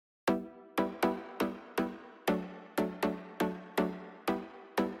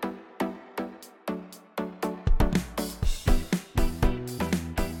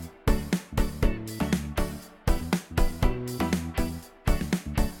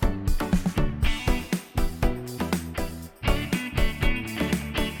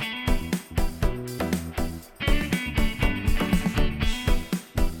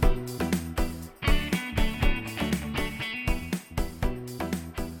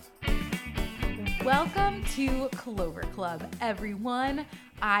Welcome to Clover Club, everyone.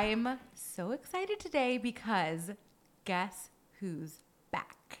 I'm so excited today because guess who's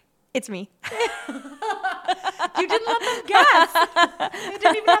back? It's me. You didn't let them guess. They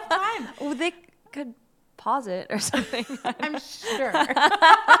didn't even have time. Well, they could pause it or something. I'm sure.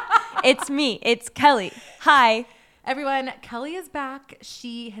 It's me. It's Kelly. Hi. Everyone, Kelly is back.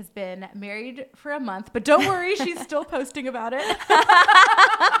 She has been married for a month, but don't worry, she's still posting about it.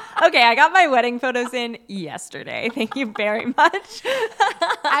 Okay, I got my wedding photos in yesterday. Thank you very much.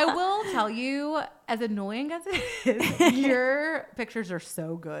 I will tell you, as annoying as it is, your pictures are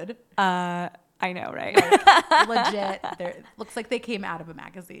so good. I know, right? Like, legit. Looks like they came out of a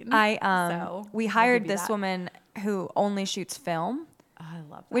magazine. We hired this woman who only shoots film. Oh, I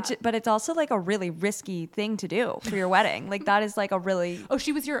love that. But it's also like a really risky thing to do for your wedding. Like that is like a really. Oh,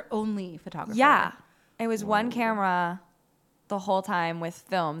 she was your only photographer. Yeah, it was one camera the whole time with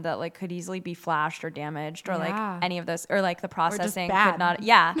film that like could easily be flashed or damaged or like any of those, or like the processing could not.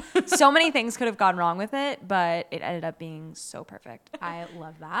 Yeah, so many things could have gone wrong with it, but it ended up being so perfect. I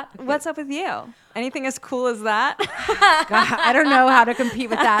love that. What's up with you? Anything as cool as that? God, I don't know how to compete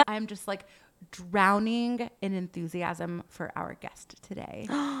with that. I'm just like drowning in enthusiasm for our guest today.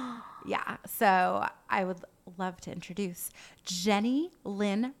 Yeah, so I would love to introduce Jenny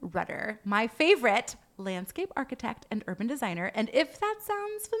Lynn Rudder, my favorite landscape architect and urban designer. And if that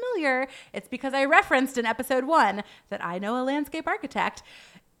sounds familiar, it's because I referenced in episode 1 that I know a landscape architect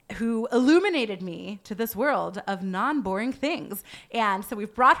who illuminated me to this world of non-boring things. And so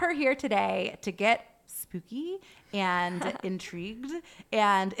we've brought her here today to get spooky and intrigued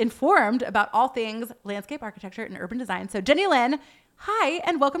and informed about all things landscape architecture and urban design. So Jenny Lynn, hi,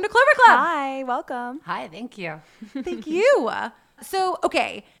 and welcome to Clover Club. Hi, welcome. Hi, thank you. Thank you. So,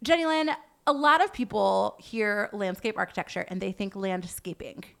 okay, Jenny Lynn, a lot of people hear landscape architecture and they think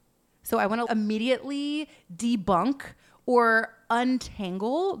landscaping. So I want to immediately debunk or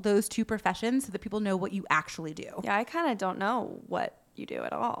untangle those two professions so that people know what you actually do. Yeah, I kind of don't know what you do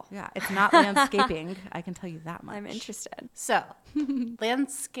at all. Yeah, it's not landscaping. I can tell you that much. I'm interested. So,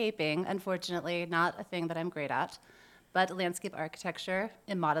 landscaping, unfortunately, not a thing that I'm great at, but landscape architecture,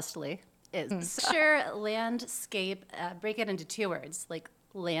 immodestly, is. Sure, landscape, break it into two words, like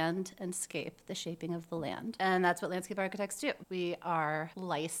land and scape, the shaping of the land. And that's what landscape architects do. We are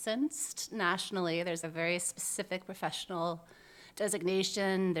licensed nationally. There's a very specific professional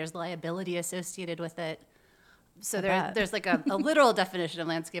designation. There's liability associated with it. So there's like a literal definition of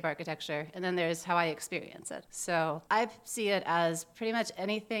landscape architecture, and then there's how I experience it. So I see it as pretty much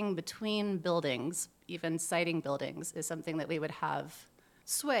anything between buildings, even siting buildings, is something that we would have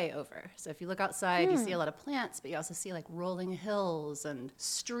sway over. So if you look outside, you see a lot of plants, but you also see like rolling hills and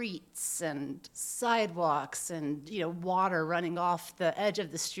streets and sidewalks and, you know, water running off the edge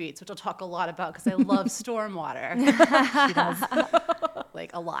of the streets, which I'll talk a lot about because I love stormwater. She does.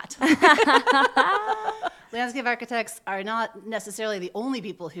 Like a lot. Landscape architects are not necessarily the only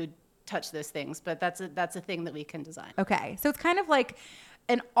people who touch those things, but that's a thing that we can design. Okay, so it's kind of like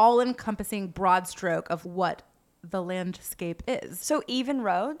an all-encompassing broad stroke of what the landscape is. So even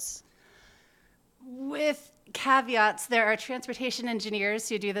roads? With caveats, there are transportation engineers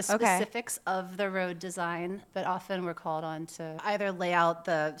who do the specifics of the road design, but often we're called on to either lay out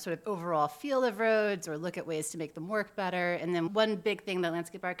the sort of overall feel of roads or look at ways to make them work better. And then one big thing that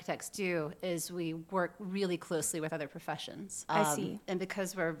landscape architects do is we work really closely with other professions. I see. And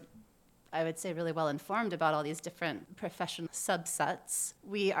because we're, I would say, really well informed about all these different professional subsets,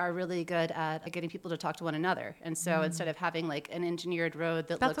 we are really good at getting people to talk to one another. And so instead of having like an engineered road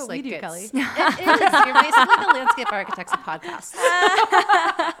that That's looks what we like do, it's, Kelly. it is. You're basically the landscape architects of podcasts.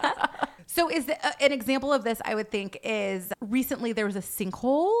 So is an example of this, I would think, is recently there was a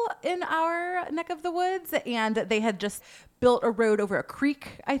sinkhole in our neck of the woods, and they had just built a road over a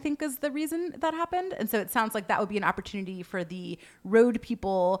creek, I think is the reason that happened. And so it sounds like that would be an opportunity for the road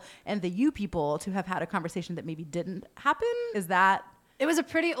people and the you people to have had a conversation that maybe didn't happen. Is that? It was a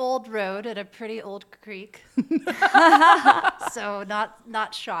pretty old road at a pretty old creek. So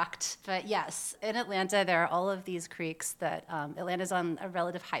not shocked. But yes, in Atlanta, there are all of these creeks that Atlanta's on a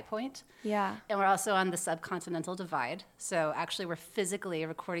relative high point. Yeah. And we're also on the Subcontinental Divide. So actually, we're physically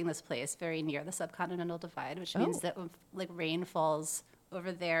recording this place very near the Subcontinental Divide, which means that when like rain falls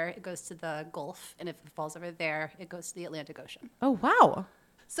over there, it goes to the Gulf. And if it falls over there, it goes to the Atlantic Ocean. Oh, wow.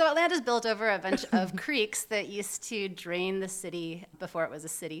 So Atlanta's built over a bunch of creeks that used to drain the city before it was a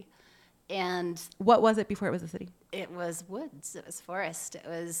city. And what was it before it was a city? it was woods, it was forest, it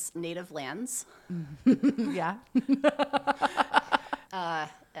was native lands. Yeah.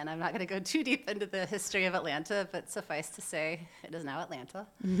 And I'm not going to go too deep into the history of Atlanta, but suffice to say, it is now Atlanta.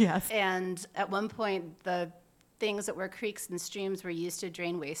 Yes. And at one point, the things that were creeks and streams were used to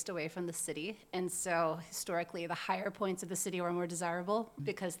drain waste away from the city. And so historically, the higher points of the city were more desirable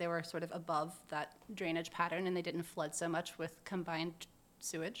because they were sort of above that drainage pattern and they didn't flood so much with combined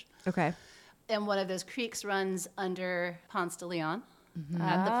sewage. Okay. And one of those creeks runs under Ponce de Leon, the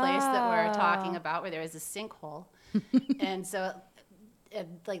place that we're talking about where there is a sinkhole. And so in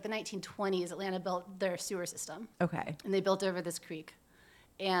like the 1920s, Atlanta built their sewer system. Okay. And they built over this creek.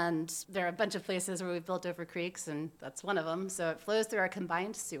 And there are a bunch of places where we've built over creeks, and that's one of them. So it flows through our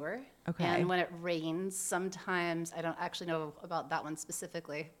combined sewer. Okay. And when it rains, sometimes, I don't actually know about that one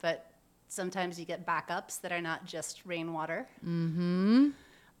specifically, but sometimes you get backups that are not just rainwater. Mm-hmm.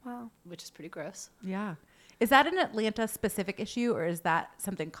 Wow. Which is pretty gross. Yeah. Is that an Atlanta specific issue, or is that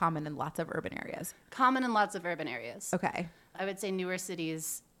something common in lots of urban areas? Common in lots of urban areas. Okay. I would say newer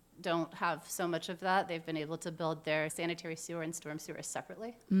cities don't have so much of that. They've been able to build their sanitary sewer and storm sewer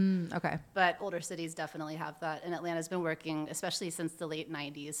separately. Okay. But older cities definitely have that. And Atlanta's been working, especially since the late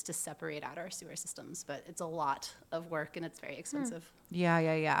 90s, to separate out our sewer systems. But it's a lot of work and it's very expensive.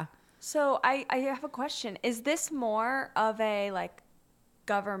 Yeah. So I have a question. Is this more of a like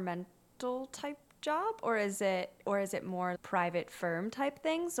governmental type job, or is it more private firm type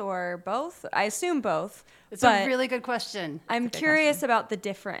things, or both? I assume both. It's a really good question. I'm curious about the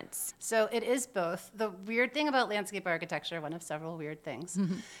difference. So it is both. The weird thing about landscape architecture, one of several weird things,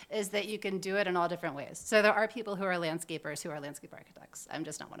 is that you can do it in all different ways. So there are people who are landscapers who are landscape architects. I'm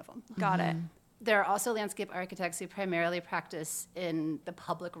just not one of them. Got it. There are also landscape architects who primarily practice in the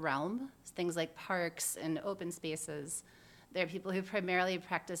public realm, things like parks and open spaces. There are people who primarily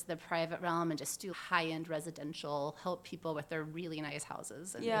practice the private realm and just do high-end residential, help people with their really nice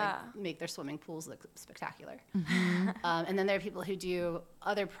houses and make their swimming pools look spectacular. And then there are people who do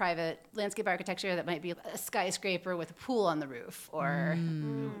other private landscape architecture that might be a skyscraper with a pool on the roof or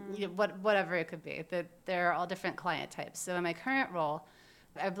whatever it could be. There are all different client types. So in my current role,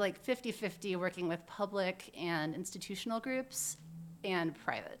 I'm like 50-50 working with public and institutional groups and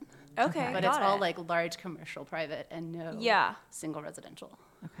private. Okay, but it's all like large commercial private and no single residential.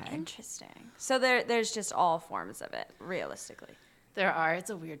 Okay. Interesting. So there's just all forms of it, realistically. There are. It's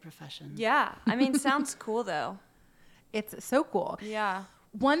a weird profession. Yeah. I mean, sounds cool though. It's so cool. Yeah.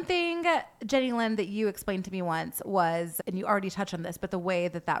 One thing, Jenny Lynn, that you explained to me once was, and you already touched on this, but the way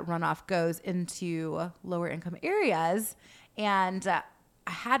that runoff goes into lower income areas. And I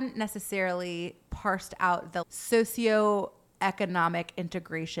hadn't necessarily parsed out the socioeconomic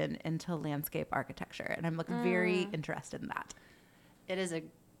integration into landscape architecture. And I'm very interested in that. It is a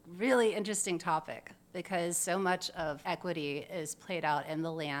really interesting topic because so much of equity is played out in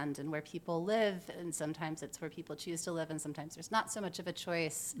the land and where people live. And sometimes it's where people choose to live and sometimes there's not so much of a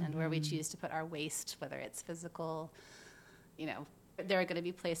choice and where we choose to put our waste, whether it's physical, there are going to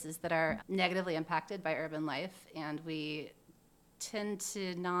be places that are negatively impacted by urban life. And we tend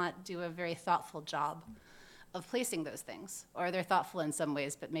to not do a very thoughtful job of placing those things, or they're thoughtful in some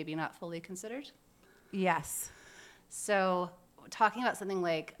ways, but maybe not fully considered. Yes. So talking about something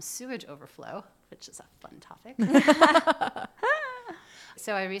like sewage overflow, which is a fun topic.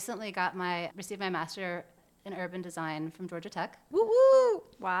 So I recently received my master in urban design from Georgia Tech. Woo woo!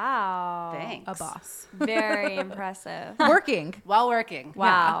 Wow. Thanks. A boss. Very impressive. Working. While working.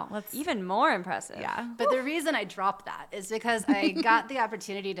 Wow. Yeah, even more impressive. Yeah. But the reason I dropped that is because I got the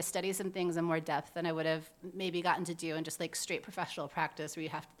opportunity to study some things in more depth than I would have maybe gotten to do in just like straight professional practice where you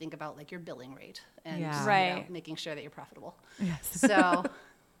have to think about like your billing rate and making sure that you're profitable. Yes. So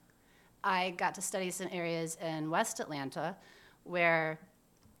I got to study some areas in West Atlanta where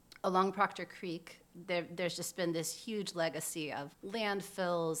along Proctor Creek, there's just been this huge legacy of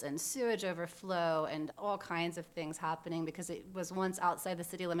landfills and sewage overflow and all kinds of things happening because it was once outside the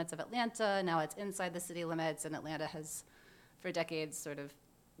city limits of Atlanta. Now it's inside the city limits, and Atlanta has, for decades, sort of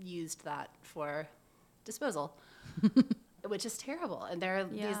used that for disposal, which is terrible. And there are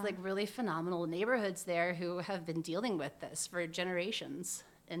these like really phenomenal neighborhoods there who have been dealing with this for generations.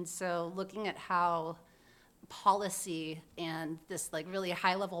 And so looking at how policy and this like really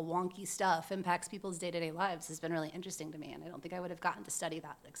high level wonky stuff impacts people's day-to-day lives has been really interesting to me, and I don't think I would have gotten to study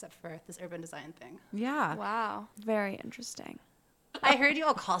that except for this urban design thing. Yeah. Wow. Very interesting. I heard you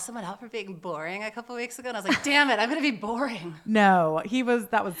all call someone out for being boring a couple weeks ago, and I was like, damn it, I'm going to be boring. No,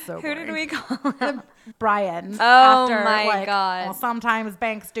 that was so Who boring. did we call him? Brian. Oh my God. Well, sometimes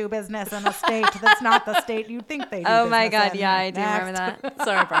banks do business in a state that's not the state you think they do Oh my business God. in. Yeah, I do Next. remember that.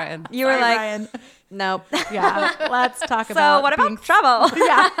 Sorry, Brian. You were like, Brian. nope. Yeah, let's talk about So what being about travel?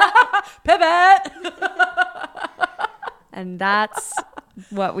 Yeah. Pivot. And that's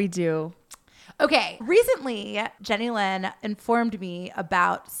what we do. Okay. Recently, Jenny Lynn informed me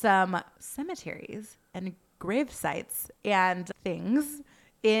about some cemeteries and grave sites and things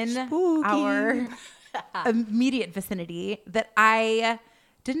in our immediate vicinity that I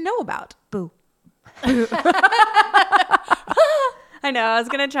didn't know about. Boo. I know. I was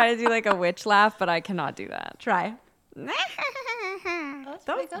going to try to do like a witch laugh, but I cannot do that. Try. That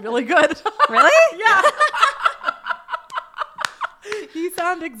was Really good. Really? Yeah. You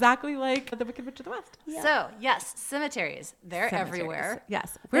sound exactly like the Wicked Witch of the West. Yeah. So, yes, cemeteries. They're everywhere.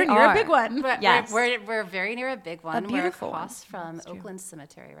 Yes. We're near a big one. But Yes. we're very near a big one. beautiful We're across from Oakland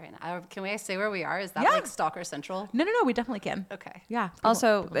Cemetery right now. Can we say where we are? Is that Yeah. like Stalker Central? No, we definitely can. Okay. Yeah.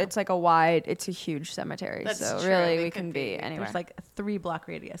 Also, it's like it's a huge cemetery. That's so true. really, We we could can be be. anywhere. There's like a 3-block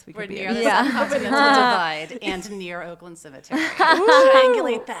radius we We're could be near in. the Yeah. Subcontinental Divide and near Oakland Cemetery.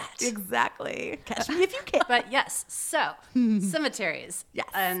 Triangulate that. Exactly. Catch me if you can. But yes, so cemeteries Yes.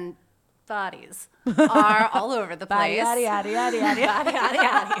 and bodies are all over the place. Yada, yada, yada, yada, yada. Yada, yada,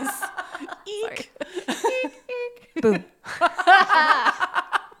 yaddies. Sorry. Boom.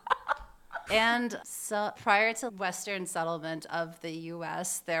 And so prior to Western settlement of the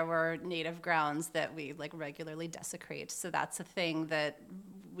U.S., there were native grounds that we like regularly desecrate. So that's a thing that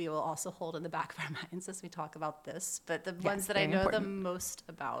we will also hold in the back of our minds as we talk about this. But the ones that I know the most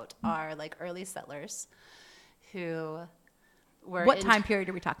about are like early settlers who were What time period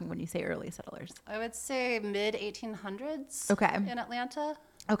are we talking when you say early settlers? I would say mid 1800s. Okay. In Atlanta.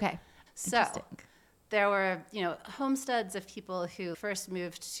 Okay. So Interesting. there were, homesteads of people who first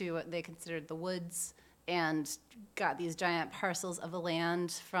moved to what they considered the woods and got these giant parcels of the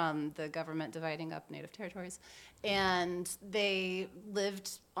land from the government dividing up native territories. And they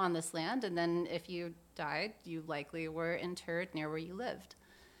lived on this land, and then if you died, you likely were interred near where you lived.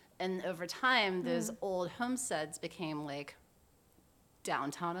 And over time, those old homesteads became like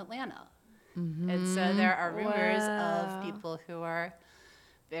downtown Atlanta. And so there are rumors of people who are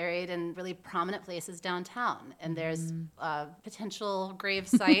buried in really prominent places downtown. And there's a potential grave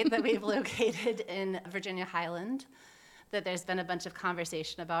site that we've located in Virginia Highland that there's been a bunch of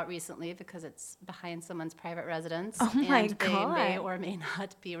conversation about recently because it's behind someone's private residence. Oh my and they may God. or may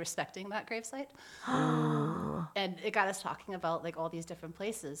not be respecting that grave site. And it got us talking about like all these different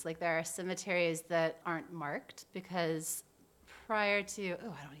places. Like there are cemeteries that aren't marked because prior to, I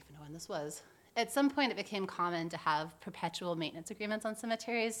don't even know when this was. At some point, it became common to have perpetual maintenance agreements on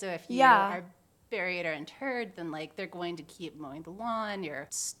cemeteries. So if you are buried or interred, then like they're going to keep mowing the lawn. Your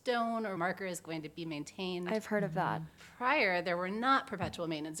stone or marker is going to be maintained. I've heard of that. Prior, there were not perpetual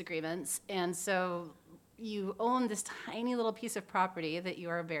maintenance agreements, and so you own this tiny little piece of property that you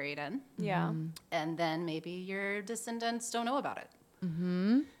are buried in. Yeah. And then maybe your descendants don't know about it.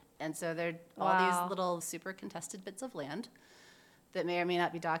 And so there are all these little super contested bits of land that may or may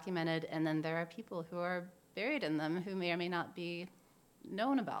not be documented, and then there are people who are buried in them who may or may not be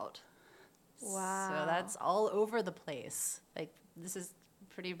known about. Wow. So that's all over the place. Like, this is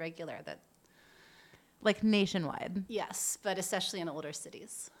pretty regular that, Like nationwide. yes, but especially in older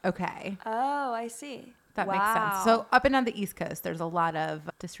cities. Okay. Oh, I see. That makes sense. So up and down the East Coast, there's a lot of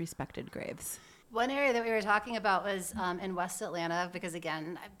disrespected graves. One area that we were talking about was in West Atlanta, because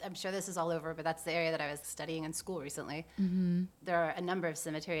again, I'm sure this is all over, but that's the area that I was studying in school recently. There are a number of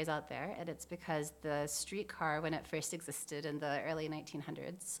cemeteries out there, and it's because the streetcar, when it first existed in the early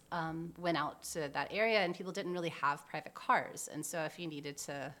 1900s, went out to that area, and people didn't really have private cars. And so if you needed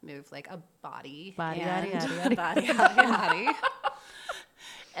to move like a body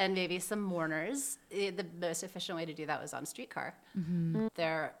and maybe some mourners, the most efficient way to do that was on streetcar.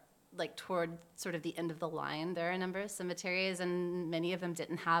 They're like toward sort of the end of the line, there are a number of cemeteries, and many of them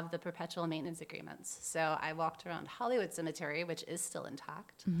didn't have the perpetual maintenance agreements. So I walked around Hollywood Cemetery, which is still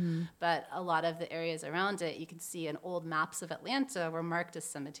intact, but a lot of the areas around it, you can see in old maps of Atlanta were marked as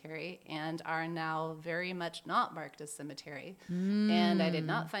cemetery and are now very much not marked as cemetery. And I did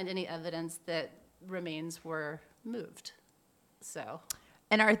not find any evidence that remains were moved. So.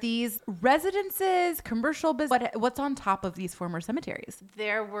 And are these residences, commercial business? What's on top of these former cemeteries?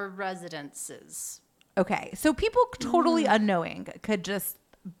 There were residences. Okay. So people totally unknowing could just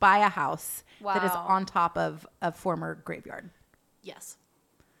buy a house that is on top of a former graveyard. Yes.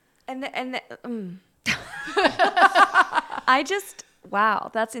 Wow,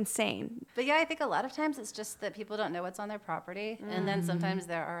 that's insane. But yeah, I think a lot of times it's just that people don't know what's on their property. And then sometimes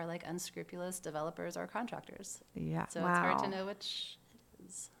there are like unscrupulous developers or contractors. Yeah. So it's hard to know which it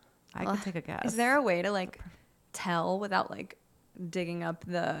is. I could take a guess. Is there a way to like tell without like digging up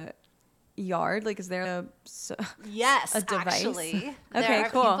the yard? Like, is there Yes, a device? actually. Okay, there are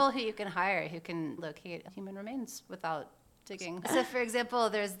cool. people who you can hire who can locate human remains without digging. So, for example,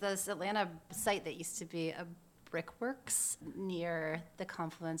 there's this Atlanta site that used to be a brickworks near the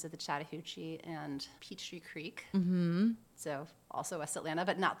confluence of the Chattahoochee and Peachtree Creek. Mm-hmm. So also West Atlanta,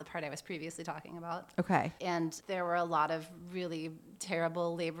 but not the part I was previously talking about. Okay. And there were a lot of really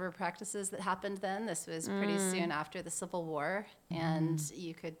terrible labor practices that happened then. This was pretty soon after the Civil War, and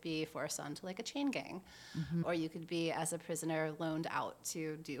you could be forced onto like a chain gang, or you could be as a prisoner loaned out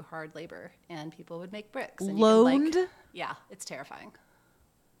to do hard labor, and people would make bricks. And Loaned? Yeah, it's terrifying.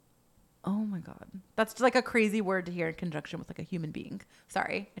 Oh my God. That's like a crazy word to hear in conjunction with like a human being.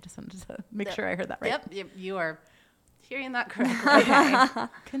 Sorry. I just wanted to make sure I heard that right. Yep, you are hearing that correctly. Okay.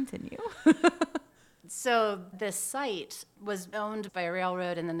 Continue. So this site was owned by a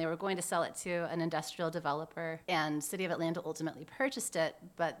railroad, and then they were going to sell it to an industrial developer, and City of Atlanta ultimately purchased it.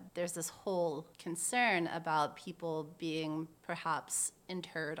 But there's this whole concern about people being perhaps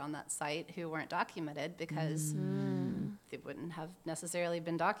interred on that site who weren't documented because they wouldn't have necessarily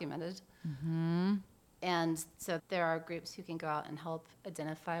been documented. Mm-hmm. And so there are groups who can go out and help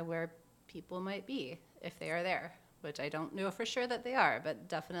identify where people might be if they are there, which I don't know for sure that they are, but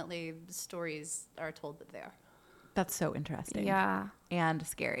definitely stories are told that they are. That's so interesting. Yeah. And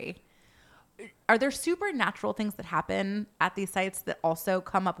scary. Are there supernatural things that happen at these sites that also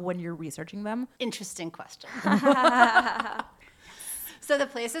come up when you're researching them? Interesting question. So the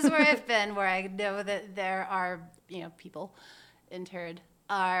places where I've been, where I know that there are, people interred,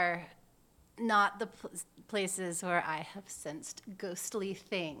 are not the places where I have sensed ghostly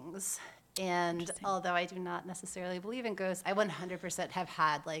things. And although I do not necessarily believe in ghosts, I 100% have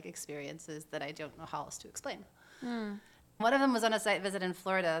had like experiences that I don't know how else to explain. One of them was on a site visit in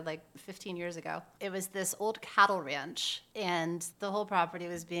Florida like 15 years ago. It was this old cattle ranch, and the whole property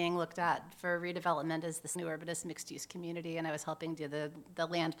was being looked at for redevelopment as this new urbanist mixed-use community, and I was helping do the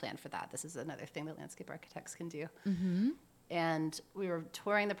land plan for that. This is another thing that landscape architects can do. Mm-hmm. And we were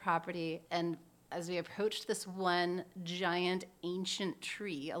touring the property, and as we approached this one giant ancient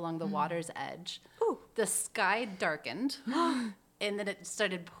tree along the water's edge, the sky darkened, and then it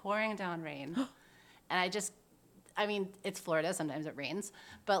started pouring down rain. And it's Florida, sometimes it rains,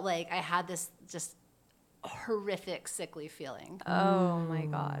 but like I had this just horrific sickly feeling. Oh my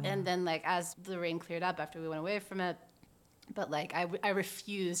God. And then like as the rain cleared up after we went away from it, but like I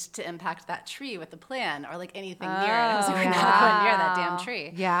refused to impact that tree with the plan or like anything near it. I was like, we're not going near that damn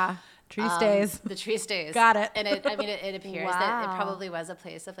tree. Yeah. Tree stays. The tree stays. Got it. And it appears that it probably was a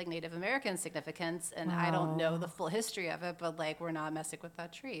place of like Native American significance, and I don't know the full history of it, but like we're not messing with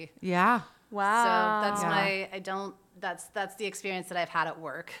that tree. Yeah. Wow. So that's the experience that I've had at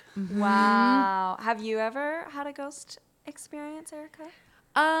work. Wow. Have you ever had a ghost experience, Erica?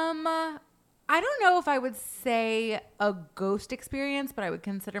 I don't know if I would say a ghost experience, but I would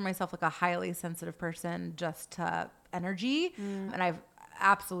consider myself like a highly sensitive person just to energy. And I've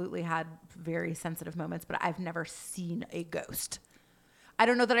absolutely had very sensitive moments, but I've never seen a ghost. I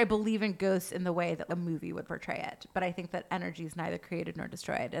don't know that I believe in ghosts in the way that a movie would portray it, but I think that energy is neither created nor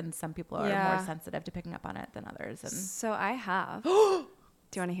destroyed, and some people are more sensitive to picking up on it than others. And so I have.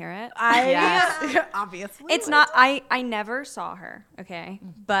 Do you want to hear it? Yes. Obviously. It's not, I never saw her, okay?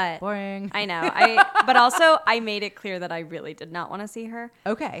 But boring. I know. But also I made it clear that I really did not want to see her.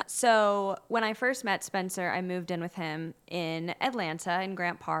 Okay. So when I first met Spencer, I moved in with him in Atlanta in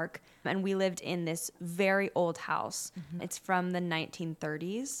Grant Park, and we lived in this very old house. Mm-hmm. It's from the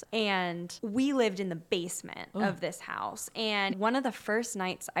 1930s, and we lived in the basement of this house. And one of the first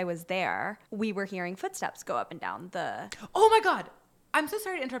nights I was there, we were hearing footsteps go up and down the... Oh my God. I'm so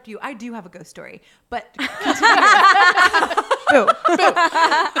sorry to interrupt you. I do have a ghost story, but boo.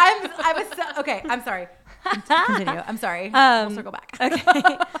 Okay. I'm sorry. Continue. I'm sorry. We'll circle back.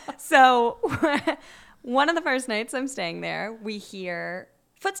 Okay. So one of the first nights I'm staying there, we hear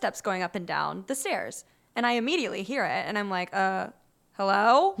footsteps going up and down the stairs, and I immediately hear it, and I'm like,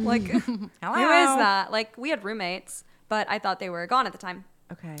 hello? Like, hello? Who is that? Like, we had roommates, but I thought they were gone at the time.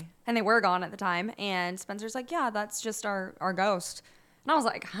 Okay. And they were gone at the time, and Spencer's like, yeah, that's just our ghost. And I was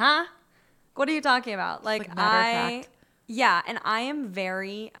like, huh? What are you talking about? Like yeah, and I am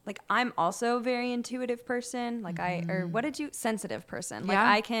very, like, I'm also a very intuitive person. Like, sensitive person.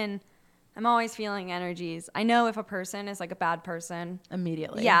 Like, yeah. I'm always feeling energies. I know if a person is, like, a bad person.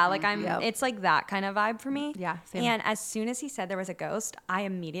 Immediately. Yeah, like, it's, like, that kind of vibe for me. Yeah, same. And as soon as he said there was a ghost, I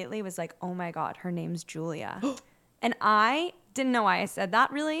immediately was like, oh, my God, her name's Julia. And I didn't know why I said that,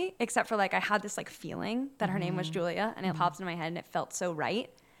 really, except for, like, I had this, like, feeling that her name was Julia, and it popped into my head, and it felt so right.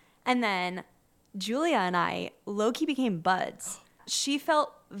 And then Julia and I low-key became buds. She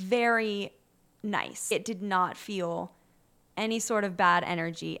felt very nice. It did not feel any sort of bad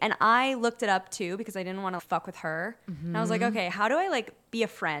energy. And I looked it up too because I didn't want to fuck with her. And I was like, okay, how do I like be a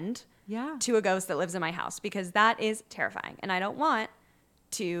friend to a ghost that lives in my house? Because that is terrifying and I don't want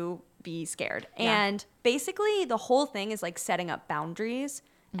to be scared. And basically the whole thing is like setting up boundaries.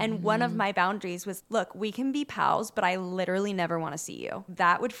 And one of my boundaries was, look, we can be pals, but I literally never want to see you.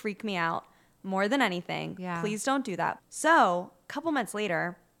 That would freak me out more than anything. Please don't do that. So a couple months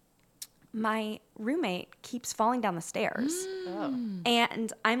later, my roommate keeps falling down the stairs.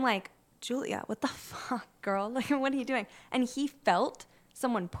 And I'm like, Julia, what the fuck, girl? Like, what are you doing? And he felt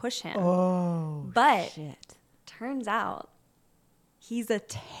someone push him. But turns out he's a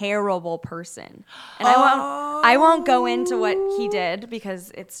terrible person. And I won't go into what he did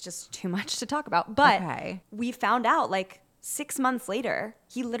because it's just too much to talk about. But we found out like 6 months later,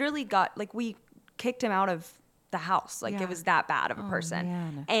 he literally got, like, we kicked him out of the house. Like, it was that bad of a person.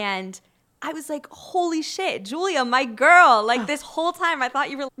 Man. And I was like, holy shit, Julia, my girl. Like, this whole time I thought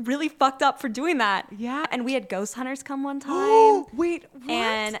you were really fucked up for doing that. Yeah. And we had ghost hunters come one time. Wait, what?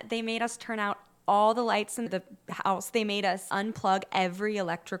 And they made us turn out all the lights in the house. They made us unplug every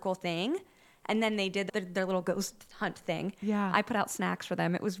electrical thing. And then they did their little ghost hunt thing. Yeah. I put out snacks for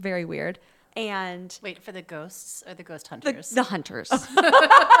them. It was very weird. And wait, for the ghosts or the ghost hunters? The hunters.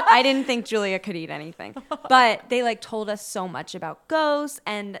 I didn't think Julia could eat anything. But they like told us so much about ghosts,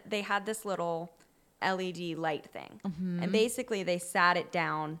 and they had this little LED light thing. And basically they sat it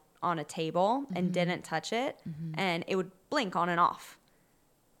down on a table and didn't touch it, and it would blink on and off.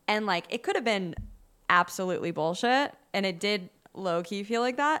 And like it could have been absolutely bullshit, and it did low-key feel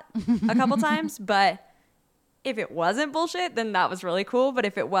like that a couple times, but if it wasn't bullshit, then that was really cool. But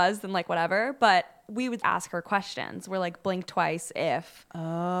if it was, then like whatever. But we would ask her questions. We're like, blink twice if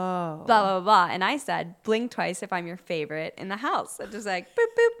blah, blah, blah. And I said, blink twice if I'm your favorite in the house. And just like, boop,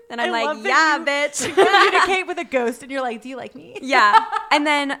 boop. And I'm like, yeah, bitch. You communicate with a ghost and you're like, do you like me? Yeah. And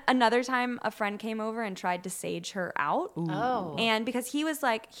then another time a friend came over and tried to sage her out. And because he was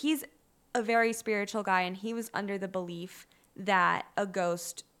like, he's a very spiritual guy, and he was under the belief that a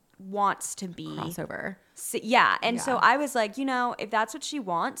ghost wants to be crossover. So I was like, you know, if that's what she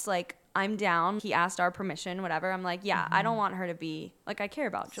wants, like, I'm down. He asked our permission, whatever. I'm like, yeah, I don't want her to be like, I care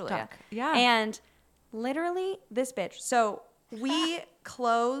about Julia. Yeah. And literally this bitch. So we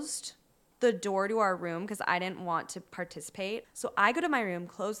closed the door to our room because I didn't want to participate. So I go to my room,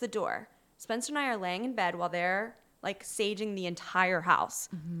 close the door. Spencer and I are laying in bed while they're like saging the entire house.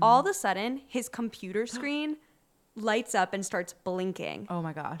 All of a sudden, his computer screen lights up and starts blinking. Oh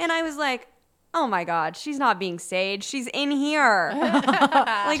my gosh. And I was like, oh my God, she's not being saged. She's in here.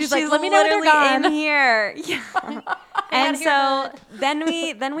 Like she's like, let me know when they're gone. In here. Yeah. And so then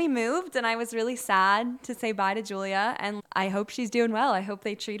we moved, and I was really sad to say bye to Julia, and I hope she's doing well. I hope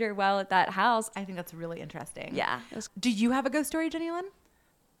they treat her well at that house. I think that's really interesting. Yeah. Do you have a ghost story, Jenny Lynn,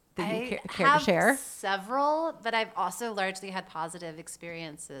 that you care to have share? Several, but I've also largely had positive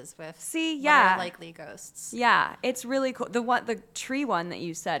experiences with likely ghosts. Yeah, it's really cool. The tree one that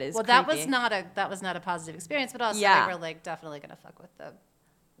you said is that was not a positive experience, but also they were like definitely gonna fuck with the,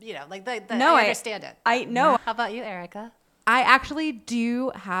 you know, like the no, I understand it. I know. How about you, Erica? I actually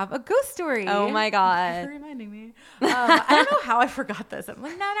do have a ghost story. Oh my God. Thanks for reminding me. I don't know how I forgot this. I'm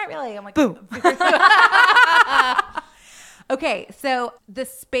like, no, not really. I'm like, boom. Okay, so the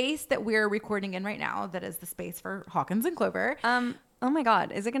space that we're recording in right now, that is the space for Hawkins and Clover. Oh my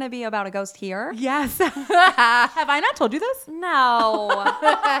God, is it going to be about a ghost here? Yes. Have I not told you this? No.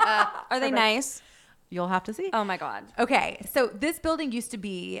 Are they nice? You'll have to see. Oh my God. Okay, so this building used to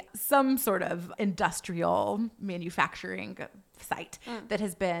be some sort of industrial manufacturing site that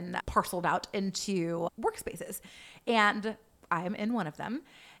has been parceled out into workspaces. And I am in one of them.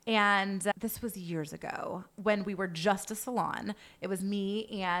 And this was years ago when we were just a salon. It was me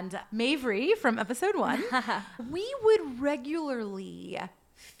and Mavry from episode 1. We would regularly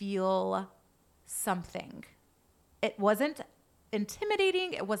feel something. It wasn't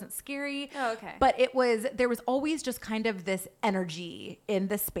intimidating. It wasn't scary. Oh, okay. But there was always just kind of this energy in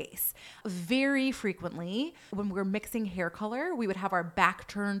the space. Very frequently, when we were mixing hair color, we would have our back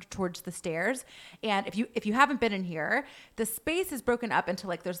turned towards the stairs. And if you haven't been in here, the space is broken up into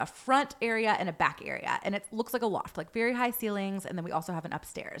like, there's a front area and a back area. And it looks like a loft, like very high ceilings. And then we also have an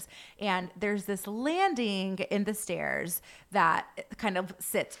upstairs. And there's this landing in the stairs that kind of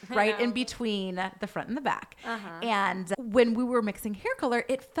sits right in between the front and the back. And when we were were mixing hair color,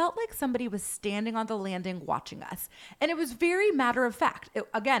 it felt like somebody was standing on the landing watching us. And it was very matter of fact.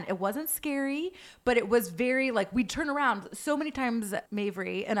 It wasn't scary, but it was very like, we'd turn around so many times,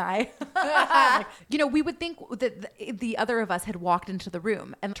 Mavry and I, we would think that the other of us had walked into the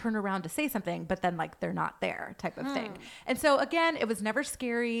room and turn around to say something, but then like they're not there type of thing. And so again, it was never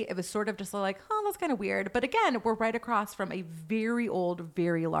scary. It was sort of just like, oh, that's kind of weird. But again, we're right across from a very old,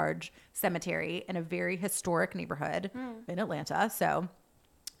 very large cemetery in a very historic neighborhood in Atlanta. So,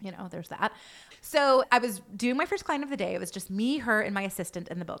 there's that. So I was doing my first client of the day. It was just me, her, and my assistant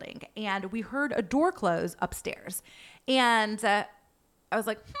in the building. And we heard a door close upstairs. And I was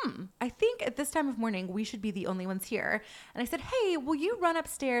like, I think at this time of morning, we should be the only ones here. And I said, hey, will you run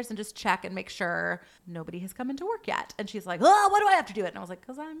upstairs and just check and make sure nobody has come into work yet? And she's like, oh, why do I have to do it? And I was like,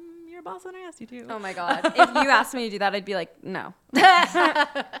 because I'm your boss and I asked you to. Oh my God. If you asked me to do that, I'd be like, no.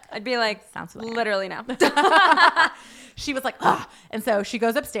 I'd be like, sounds literally no. She was like, ah. And so she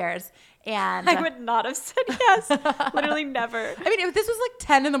goes upstairs and I would not have said yes. Literally never. I mean, this was like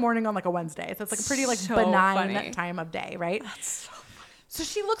 10 in the morning on like a Wednesday. So it's like a pretty like so benign time of day, right? That's so funny. So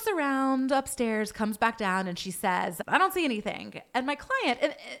she looks around upstairs, comes back down, and she says, I don't see anything. And my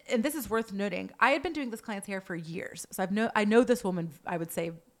client, and this is worth noting, I had been doing this client's hair for years. So I know this woman, I would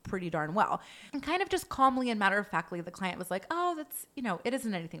say, pretty darn well. And kind of just calmly and matter-of-factly, the client was like, oh, that's, it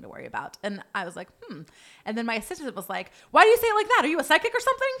isn't anything to worry about. And I was like, And then my assistant was like, why do you say it like that? Are you a psychic or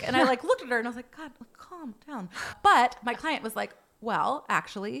something? And I like looked at her and I was like, God, calm down. But my client was like, well,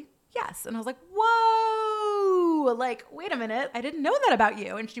 actually, yes. And I was like, whoa, like, wait a minute. I didn't know that about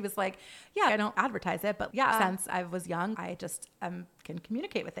you. And she was like, yeah, I don't advertise it, but yeah, since I was young, I just can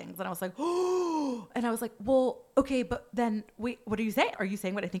communicate with things. And I was like, oh, and I was like, well, okay, but then wait, what are you saying? Are you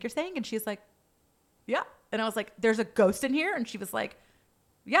saying what I think you're saying? And she's like, yeah. And I was like, there's a ghost in here. And she was like,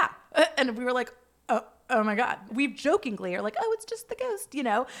 yeah. And we were like, oh my God. We jokingly are like, oh, it's just the ghost,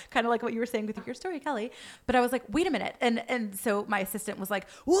 kind of like what you were saying with your story, Kelly. But I was like, wait a minute. And so my assistant was like,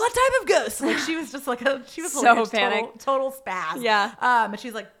 what type of ghost? Like she was just like, she was so like panicked. Total spaz. Yeah. And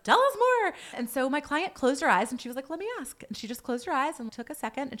she's like, tell us more. And so my client closed her eyes and she was like, let me ask. And she just closed her eyes and took a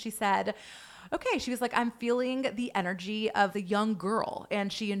second. And she said, okay. She was like, I'm feeling the energy of the young girl.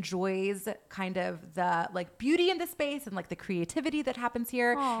 And she enjoys kind of the like beauty in the space and like the creativity that happens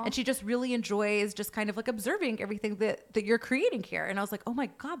here. Aww. And she just really enjoys just kind of like observing everything that you're creating here. And I was like, oh my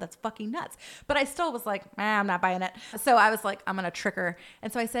God, that's fucking nuts. But I still was like, I'm not buying it. So I was like, I'm going to trick her.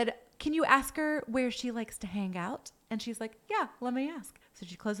 And so I said, can you ask her where she likes to hang out? And she's like, yeah, let me ask. So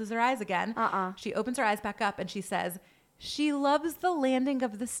she closes her eyes again. She opens her eyes back up and she says, she loves the landing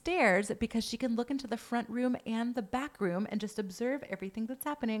of the stairs because she can look into the front room and the back room and just observe everything that's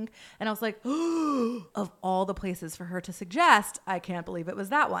happening. And I was like, oh, of all the places for her to suggest, I can't believe it was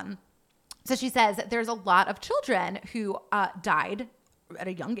that one. So she says there's a lot of children who died at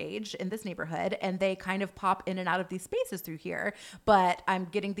a young age in this neighborhood, and they kind of pop in and out of these spaces through here. But I'm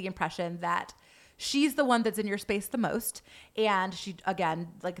getting the impression that she's the one that's in your space the most. And she, again,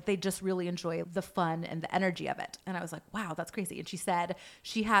 like they just really enjoy the fun and the energy of it. And I was like, wow, that's crazy. And she said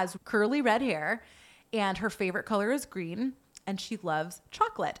she has curly red hair and her favorite color is green and she loves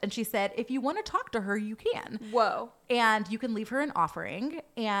chocolate. And she said, if you want to talk to her, you can. Whoa. And you can leave her an offering.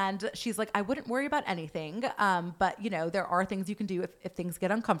 And she's like, I wouldn't worry about anything. But there are things you can do if things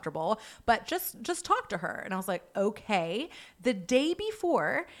get uncomfortable, but just talk to her. And I was like, okay. The day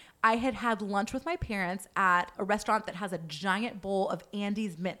before, I had lunch with my parents at a restaurant that has a giant bowl of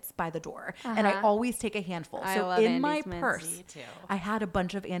Andes mints by the door. And I always take a handful. So in my purse, I had a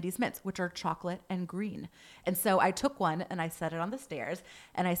bunch of Andes mints, which are chocolate and green. And so I took one and I set it on the stairs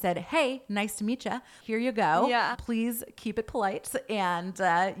and I said, hey, nice to meet you. Here you go. Yeah. Please keep it polite and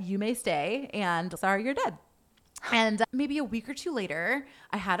you may stay. And sorry, you're dead. And maybe a week or two later,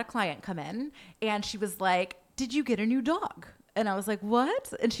 I had a client come in and she was like, did you get a new dog? And I was like,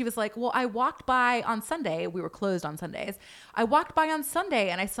 what? And she was like, well, I walked by on Sunday. We were closed on Sundays. I walked by on Sunday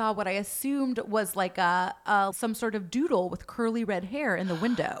and I saw what I assumed was like some sort of doodle with curly red hair in the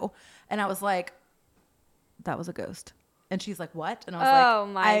window. And I was like, that was a ghost. And she's like, what? And I was like, oh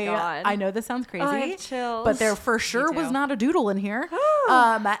my God. I know this sounds crazy, I have chills. But there for sure was not a doodle in here.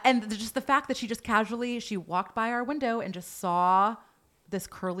 And just the fact that she just casually, she walked by our window and just saw this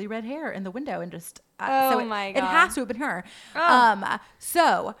curly red hair in the window and just, my God. It has to have been her.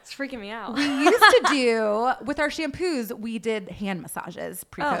 So it's freaking me out. We used to do with our shampoos, we did hand massages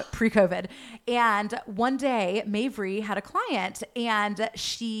pre-COVID. And one day Mavry had a client and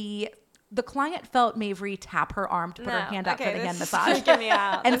she the client felt Mavry tap her arm to put her hand out for the hand massage. Me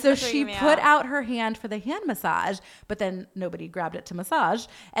out. And so she put out her hand for the hand massage, but then nobody grabbed it to massage.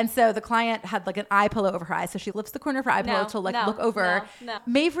 And so the client had like an eye pillow over her eyes. So she lifts the corner of her eye pillow to look over.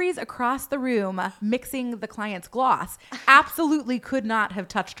 Mavry's across the room mixing the client's gloss. Absolutely could not have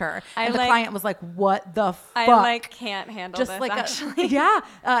touched her. And the client was like, what the fuck? I like can't handle just this, like actually.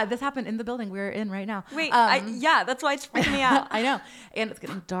 this happened in the building we're in right now. Wait, that's why it's freaking me out. I know. And it's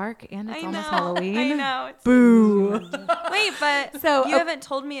getting dark and it's almost Halloween. I know. It's Boo. Wait, but so you haven't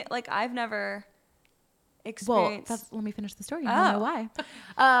told me, like, I've never experienced. Well, let me finish the story. I don't know why.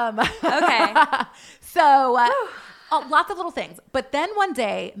 Okay. So lots of little things. But then one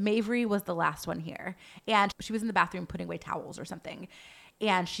day, Mavry was the last one here. And she was in the bathroom putting away towels or something.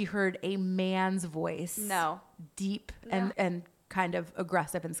 And she heard a man's voice. Deep and kind of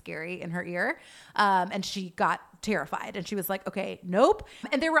aggressive and scary in her ear. And she got terrified and she was like, okay, nope.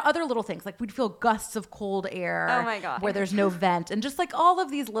 And there were other little things, like we'd feel gusts of cold air. Oh my God. Where there's no vent, and just like all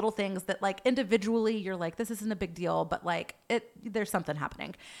of these little things that like individually you're like, this isn't a big deal, but like there's something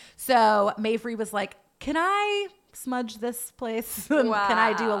happening. So Mavry was like, can I smudge this place? Wow. Can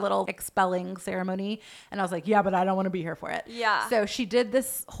I do a little expelling ceremony? And I was like, yeah, but I don't want to be here for it. Yeah. So she did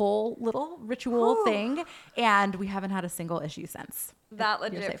this whole little ritual thing, and we haven't had a single issue since. That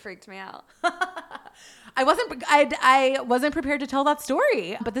legit freaked me out. I wasn't prepared to tell that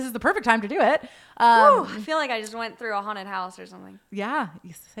story, but this is the perfect time to do it. I feel like I just went through a haunted house or something. Yeah,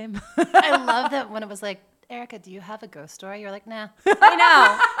 same. I love that when it was like, Erica, do you have a ghost story? You're like, nah.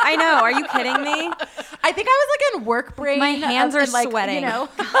 I know. Are you kidding me? I think I was like in work brain. My hands are like, sweating. You know?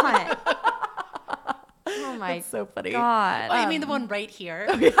 God. Oh my That's so funny. God. Oh, you mean the one right here?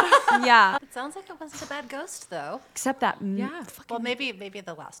 Yeah. It sounds like it wasn't a bad ghost, though. Except that. Yeah. Well, maybe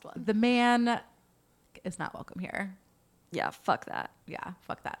the last one. The man is not welcome here. Yeah, fuck that. Yeah,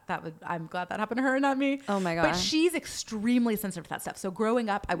 fuck that. I'm glad that happened to her and not me. Oh my God. But she's extremely sensitive to that stuff. So growing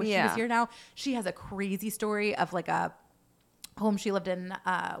up, I wish she was here now. She has a crazy story of like a home she lived in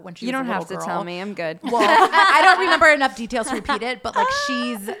when she was a little girl. You don't have to tell me. I'm good. Well, I don't remember enough details to repeat it, but like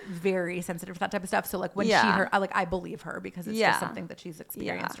she's very sensitive to that type of stuff. So like when she heard, I believe her because it's just something that she's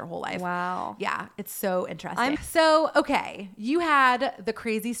experienced her whole life. Wow. Yeah, it's so interesting. Okay, you had the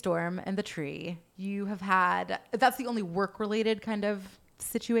crazy storm and the tree. You have had, that's the only work-related kind of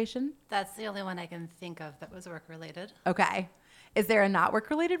situation? That's the only one I can think of that was work-related. Okay. Is there a not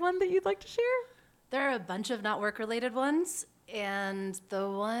work-related one that you'd like to share? There are a bunch of not work-related ones. And the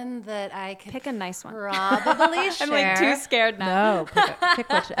one that I could pick a nice one. Probably share. I'm like too scared now. No, pick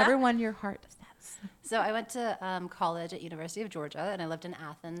whichever one your heart says. So I went to college at University of Georgia, and I lived in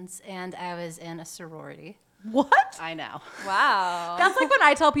Athens, and I was in a sorority. What? I know. Wow. That's like when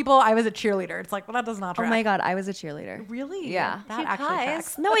I tell people I was a cheerleader. It's like, well, that does not track. Oh my God, I was a cheerleader. Really? Yeah. That actually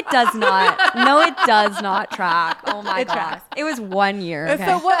tracks. No, it does not. No, it does not track. Oh my God. Tracks. It was 1 year. Okay.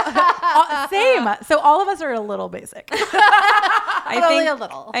 So what? Same. So all of us are a little basic.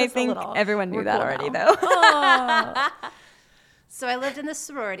 I think everyone knew that already, though. So I lived in this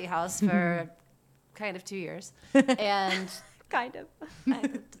sorority house for kind of 2 years. And kind of.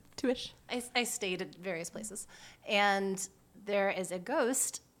 Two-ish. I stayed at various places. And there is a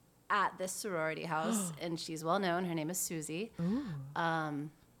ghost at this sorority house, and she's well known. Her name is Susie.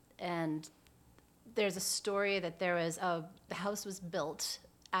 And there's a story that the house was built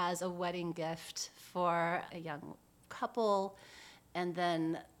as a wedding gift for a young couple, and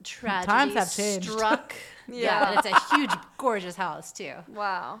then tragedy struck. Yeah, and it's a huge, gorgeous house too.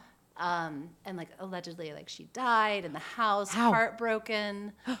 Wow. And like allegedly, like she died in the house,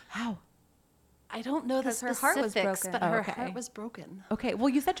 heartbroken. How? I don't know the specifics, her heart was broken. but her heart was broken. Okay. Well,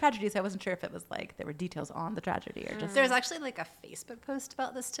 you said tragedy, so I wasn't sure if it was like there were details on the tragedy or just. There's actually like a Facebook post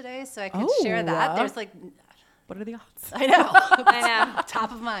about this today, so I could share that. There's like. What are the odds? I know. I know.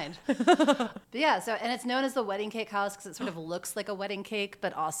 Top of mind. But yeah, and it's known as the wedding cake house because it sort of looks like a wedding cake,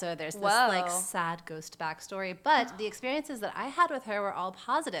 but also there's this like sad ghost backstory. But the experiences that I had with her were all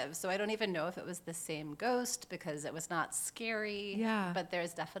positive, so I don't even know if it was the same ghost because it was not scary. Yeah. But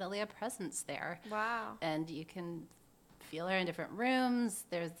there's definitely a presence there. Wow. And you can feel her in different rooms.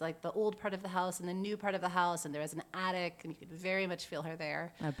 There's like the old part of the house and the new part of the house, and there was an attic, and you could very much feel her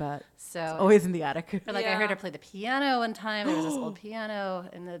there. I bet. So it's always in the attic. Or like I heard her play the piano one time. There was this old piano,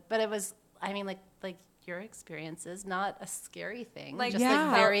 but it was, I mean, like your experiences, not a scary thing, like just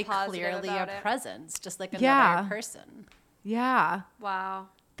like very clearly a presence, just like another person. Yeah. Wow.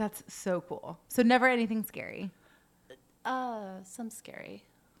 That's so cool. So never anything scary. Some scary.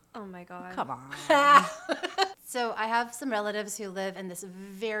 Oh my God. Come on. So I have some relatives who live in this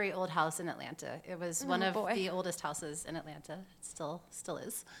very old house in Atlanta. It was one of the oldest houses in Atlanta. It still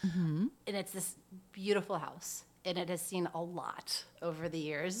is. Mm-hmm. And it's this beautiful house. And it has seen a lot over the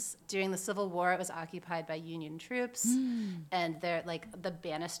years. During the Civil War, it was occupied by Union troops. And they're like the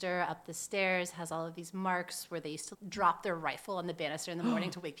banister up the stairs has all of these marks where they used to drop their rifle on the banister in the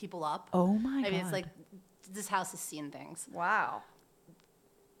morning to wake people up. Oh my God. I mean, it's like this house has seen things. Wow.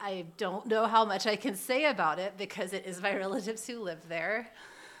 I don't know how much I can say about it because it is my relatives who live there.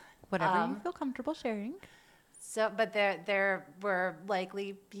 Whatever you feel comfortable sharing. So, but there were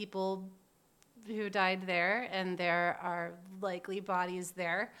likely people who died there, and there are likely bodies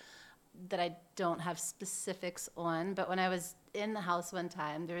there that I don't have specifics on. But when I was in the house one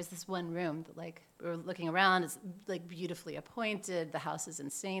time, there was this one room that, like, we were looking around. It's like beautifully appointed. The house is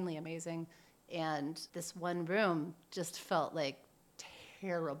insanely amazing, and this one room just felt like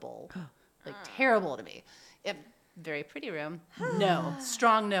terrible, like terrible to me. Very pretty room. No,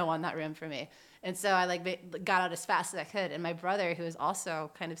 strong no on that room for me. And so I got out as fast as I could. And my brother, who is also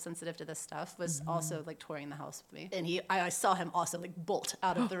kind of sensitive to this stuff, was also like touring the house with me. And I saw him also like bolt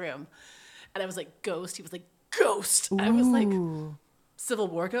out of the room. And I was like, ghost. He was like, ghost. I was like, Civil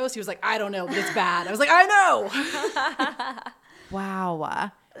War ghost. He was like, I don't know, but it's bad. I was like, I know.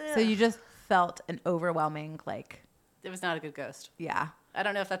 Wow. So you just felt an overwhelming, like. It was not a good ghost. Yeah. I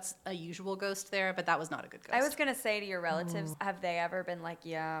don't know if that's a usual ghost there, but that was not a good ghost. I was going to say to your relatives, have they ever been like,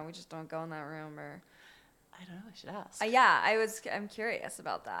 yeah, we just don't go in that room, or? I don't know. I should ask. I'm curious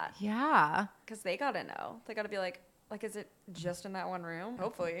about that. Yeah. Because they got to know. They got to be like, is it just in that one room?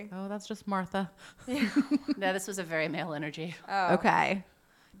 Hopefully. Oh, that's just Martha. No, this was a very male energy. Oh. Okay.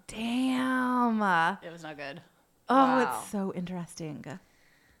 Damn. It was not good. Oh, Wow. It's so interesting.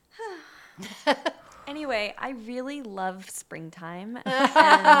 Anyway, I really love springtime, and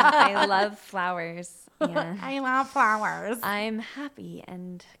I love flowers, and I love flowers. I'm happy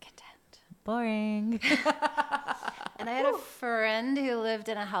and content. Boring. And I had a friend who lived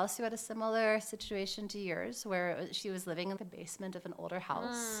in a house who had a similar situation to yours, where she was living in the basement of an older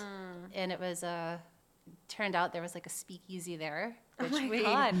house, and it was turned out there was like a speakeasy there, which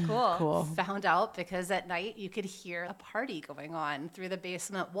Cool. found out because at night you could hear a party going on through the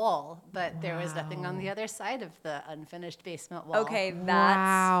basement wall, but there was nothing on the other side of the unfinished basement wall. Okay,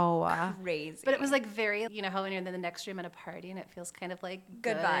 that's crazy. But it was like very, you know how when you're in the next room at a party and it feels kind of like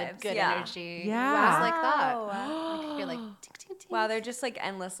Good vibes, good yeah. energy. Yeah. It was like that. You could hear like tink, tink, tink. Wow, they're just like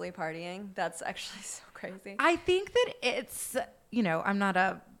endlessly partying. That's actually so crazy. I think that it's, I'm not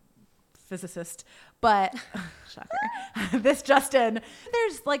a physicist, but shocker. This Justin,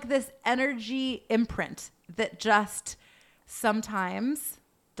 there's like this energy imprint that just sometimes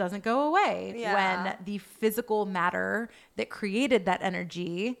doesn't go away when the physical matter that created that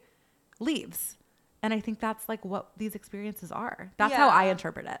energy leaves. And I think that's like what these experiences are. That's how I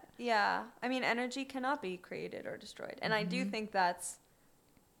interpret it. Yeah. I mean, energy cannot be created or destroyed. And I do think that's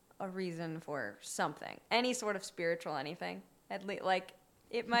a reason for something. Any sort of spiritual anything. At least, like,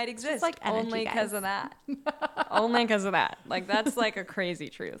 it might exist like energy, only because guys. of that. Only because of that. Like, that's like a crazy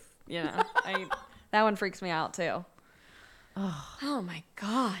truth, that one freaks me out too. Oh my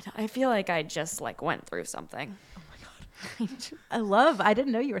God. I feel like I just like went through something. I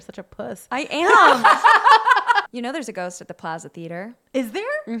didn't know you were such a puss. I am. There's a ghost at the Plaza Theater. Is there?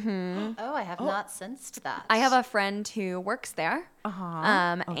 Mm-hmm. Oh, I have not sensed that. I have a friend who works there.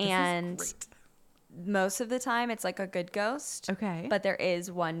 Uh-huh. And most of the time it's like a good ghost. Okay. But there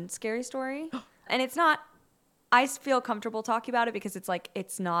is one scary story. And it's not, I feel comfortable talking about it because it's like,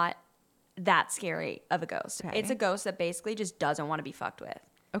 it's not that scary of a ghost. Okay. It's a ghost that basally just doesn't want to be fucked with.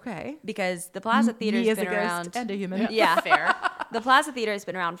 Okay. Because the Plaza Theater's He is been a ghost around. and a human. Yeah. Fair. The Plaza Theater has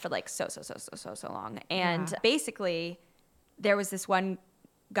been around for like so long. And basically, there was this one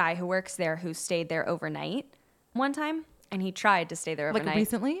guy who works there who stayed there overnight one time. And he tried to stay there overnight. Like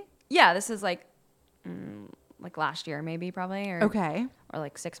recently? Yeah, this is like last year maybe probably. Or, Okay. Or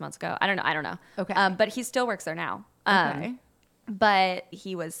like 6 months ago. I don't know. Okay. But he still works there now. Okay. But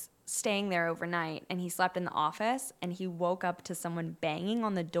he was staying there overnight and he slept in the office and he woke up to someone banging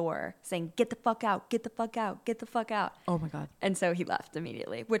on the door saying, "Get the fuck out, get the fuck out, get the fuck out." Oh my God. And so he left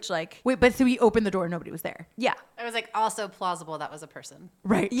immediately, which like... Wait, but so he opened the door and nobody was there? Yeah. It was like also plausible that was a person.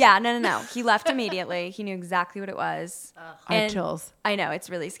 Right. Yeah, no. He left immediately. He knew exactly what it was. I had chills. I know, it's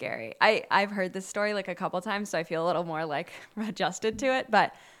really scary. I've heard this story like a couple times, so I feel a little more like adjusted to it.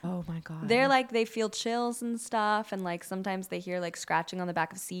 But Oh my God. they're like, they feel chills and stuff. And like sometimes they hear like scratching on the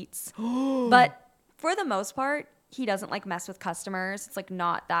back of seats. But for the most part, he doesn't like mess with customers. It's like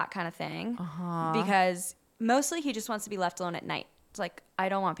not that kind of thing. Because mostly he just wants to be left alone at night. It's like, I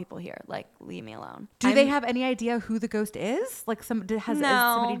don't want people here. Like, leave me alone. Do they have any idea who the ghost is? Like, has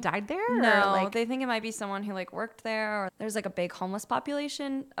somebody died there? No, or like, they think it might be someone who like worked there, or there's like a big homeless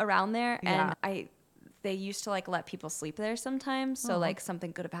population around there, and they used to like let people sleep there sometimes. So like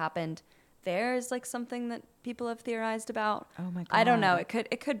something could have happened. There is like something that people have theorized about. Oh my God. I don't know.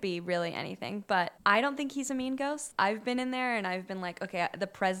 It could be really anything, but I don't think he's a mean ghost. I've been in there and I've been like, okay, the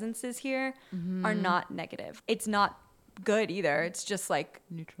presences here are not negative. It's not good either. It's just like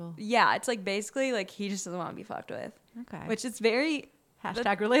neutral. Yeah, it's like basically like he just doesn't want to be fucked with. Okay. Which is very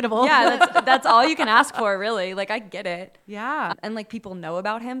 #relatable. Yeah, that's all you can ask for, really. Like, I get it. Yeah. And like people know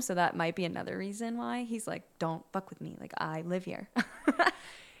about him, so that might be another reason why he's like, don't fuck with me. Like, I live here.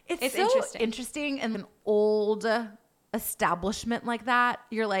 It's so interesting in an old establishment like that.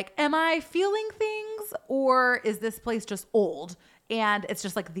 You're like, am I feeling things, or is this place just old and it's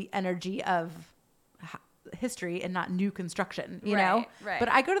just like the energy of history and not new construction, you know? Right. But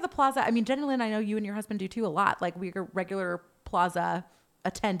I go to the plaza. I mean, Jenny Lynn, I know you and your husband do too a lot. Like, we're regular plaza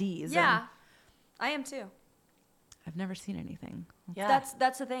attendees. Yeah, I am too. I've never seen anything. Yeah.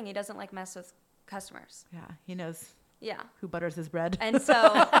 That's the thing. He doesn't like mess with customers. Yeah, he knows. Yeah. Who butters his bread. And so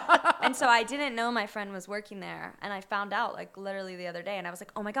I didn't know my friend was working there, and I found out like literally the other day, and I was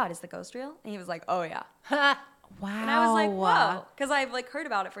like, "Oh my God, is the ghost real?" And he was like, "Oh yeah." Wow. And I was like, "Whoa," because I've like heard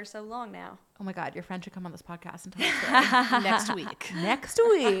about it for so long now. Oh my God, your friend should come on this podcast and tell us story. Next week. Next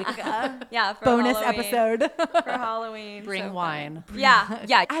week. Yeah, for bonus Halloween. episode. For Halloween. Bring wine. Yeah.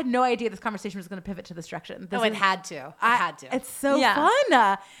 Yeah. I had no idea this conversation was going to pivot to this direction. It had to. It had to. It's so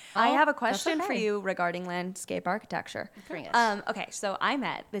fun. I have a question for you regarding landscape architecture. Bring it. Okay, so I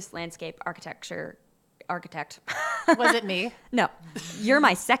met this landscape architect. Was it me? No, you're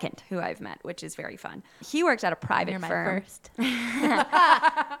my second who I've met, which is very fun. He works at a private You're firm. my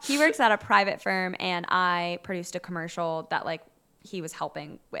first. He works at a private firm, and I produced a commercial that like he was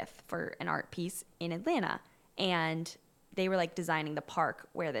helping with for an art piece in Atlanta, and they were like designing the park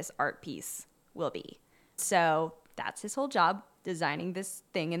where this art piece will be. So that's his whole job, designing this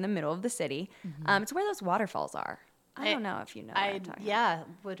thing in the middle of the city. Mm-hmm. It's where those waterfalls are. I don't know if you know what I'm talking about.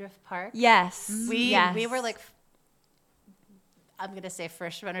 Woodruff Park. Yes. We were like, I'm going to say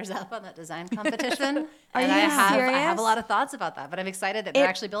first runners up on that design competition. Are and you serious? I have a lot of thoughts about that, but I'm excited that they're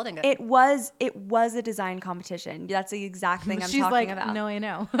actually building it. It was a design competition. That's the exact thing I'm talking about. No, I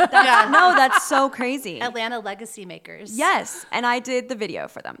know. No, that's so crazy. Atlanta Legacy Makers. Yes, and I did the video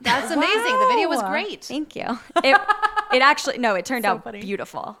for them. That's amazing. The video was great. Thank you. It actually, no, it turned out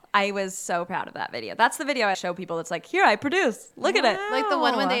beautiful. I was so proud of that video. That's the video I show people. It's like, here, I produced. Look at it. Like the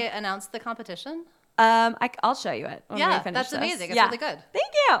one when they announced the competition? I'll show you it when we finish that's this. amazing. It's really good.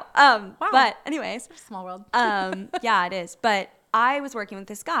 Thank you. Wow. But anyways. Small world. Yeah, it is. But I was working with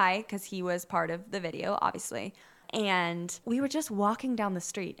this guy because he was part of the video, obviously. And we were just walking down the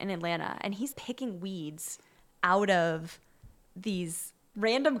street in Atlanta, and he's picking weeds out of these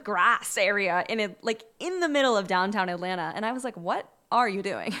random grass area in the middle of downtown Atlanta. And I was like, what are you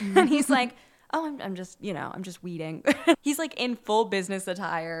doing? And he's like, oh, I'm just weeding. He's like in full business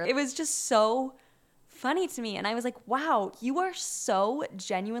attire. It was just so funny to me. And I was like, wow, you are so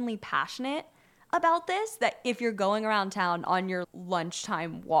genuinely passionate about this that if you're going around town on your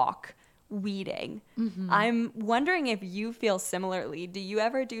lunchtime walk weeding, I'm wondering if you feel similarly. Do you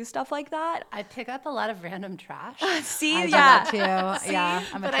ever do stuff like that? I pick up a lot of random trash. See, I do that too. See? Yeah,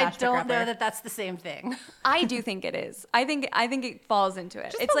 I'm a but trash I don't know picker-upper. that that's the same thing. I do think it is. I think it falls into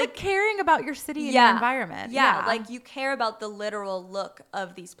it. Just It's like caring about your city and your environment. Yeah, like you care about the literal look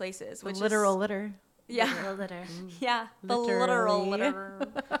of these places, which literal is litter. Yeah. Literal litter. Yeah, the literal litter.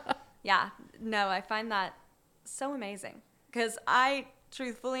 Yeah, no, I find that so amazing because I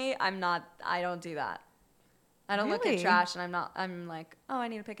don't do that. I don't look at Really? trash and I'm like, oh, I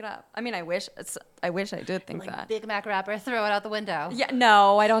need to pick it up. I mean, I wish I did think Like that. Big Mac wrapper, throw it out the window. Yeah,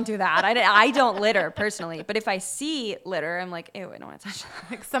 no, I don't do that. I don't litter personally, but if I see litter, I'm like, ew, I don't want to touch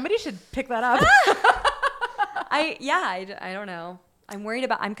that. Like, somebody should pick that up. I don't know.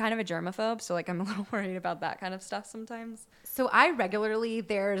 I'm kind of a germaphobe, so like I'm a little worried about that kind of stuff sometimes. So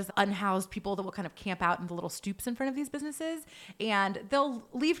there's unhoused people that will kind of camp out in the little stoops in front of these businesses, and they'll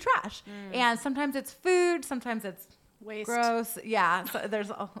leave trash. And sometimes it's food, sometimes it's Waste. gross. Yeah, so there's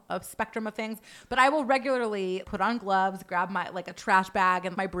a spectrum of things. But I will regularly put on gloves, grab my like a trash bag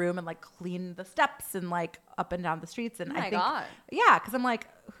and my broom, and like clean the steps and like up and down the streets. And I think, God. yeah, because I'm like,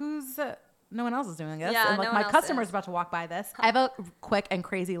 no one else is doing this. Yeah, and like no my one else customer's is. about to walk by this. I have a quick and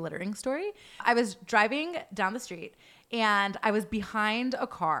crazy littering story. I was driving down the street and I was behind a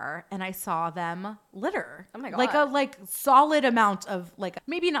car and I saw them litter. Oh my God. Like a solid amount of like,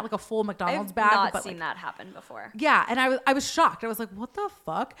 maybe not like a full McDonald's bag. I've not but seen like, that happen before. Yeah, and I was shocked. I was like, what the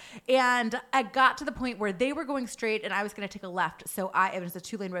fuck? And I got to the point where they were going straight and I was going to take a left. So it was a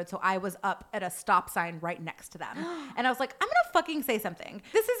 2-lane road. So I was up at a stop sign right next to them. And I was like, I'm going to fucking say something.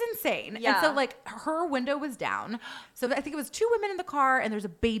 This is insane. Yeah. And so like her window was down. So I think it was 2 women in the car and there's a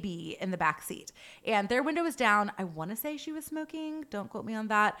baby in the back seat. And their window was down. I want to say she was smoking. Don't quote me on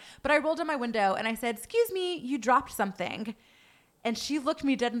that. But I rolled down my window and I said, excuse me, you dropped something. And she looked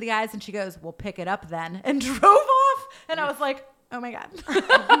me dead in the eyes and she goes, well, pick it up then, and drove off. And I was like, oh my God.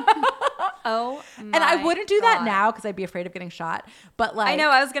 Oh my And I wouldn't do that God. now because I'd be afraid of getting shot. But like, I know,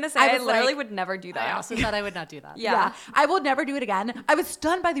 I was going to say, I was literally like- would never do that. I also thought I would not do that. Yeah. I will never do it again. I was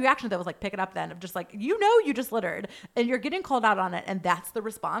stunned by the reaction that was like, pick it up then. Of just like, you just littered and you're getting called out on it. And that's the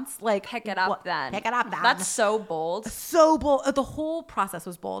response. Like, Pick it up what- then. Pick it up then. That's so bold. so bold. The whole process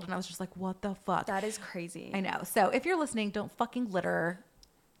was bold. And I was just like, what the fuck? That is crazy. I know. So if you're listening, don't fucking litter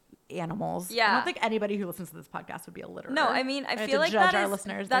animals. I Yeah. don't think anybody who listens to this podcast would be a litterer. No, I mean, I have feel to like judge that our is,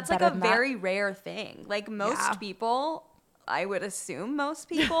 listeners. that's They're like a better than that. very rare thing. Like most Yeah. people, I would assume most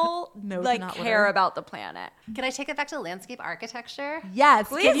people No, do like not care litter. about the planet. Can I take it back to landscape architecture? Yes,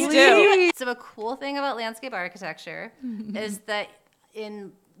 Please do. So a cool thing about landscape architecture is that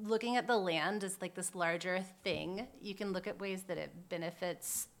in looking at the land as like this larger thing, you can look at ways that it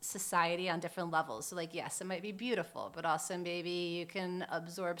benefits society on different levels. So like, yes, it might be beautiful, but also maybe you can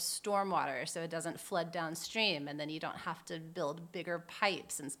absorb stormwater so it doesn't flood downstream, and then you don't have to build bigger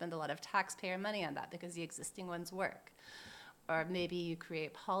pipes and spend a lot of taxpayer money on that because the existing ones work. Or maybe you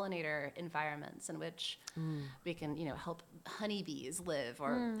create pollinator environments in which we can, help honeybees live.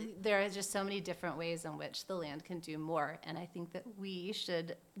 Or there are just so many different ways in which the land can do more. And I think that we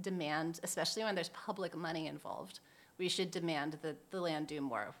should demand, especially when there's public money involved, we should demand that the land do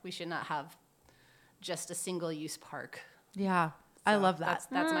more. We should not have just a single-use park. Yeah, I love that.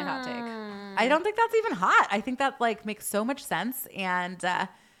 That's my hot take. I don't think that's even hot. I think that like makes so much sense. And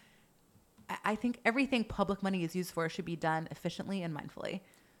I think everything public money is used for should be done efficiently and mindfully.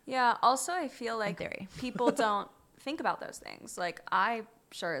 Yeah. Also, I feel like theory. people don't think about those things. Like I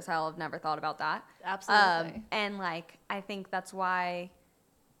sure as hell have never thought about that. Absolutely. And like, I think that's why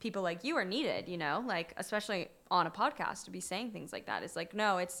people like you are needed, like especially on a podcast to be saying things like that. It's like,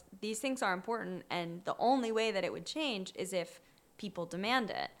 no, these things are important. And the only way that it would change is if people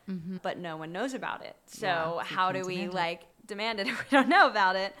demand it, but no one knows about it. So how do we like demand it if we don't know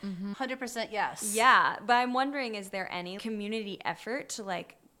about it? 100% yes. Yeah, but I'm wondering, is there any community effort to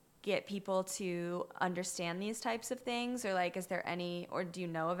like get people to understand these types of things, or like is there any, or do you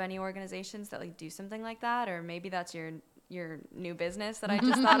know of any organizations that like do something like that, or maybe that's your new business that I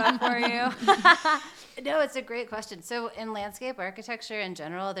just thought of for you? No, it's a great question. So in landscape architecture in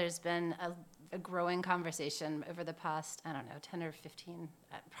general, there's been a growing conversation over the past, 10 or 15,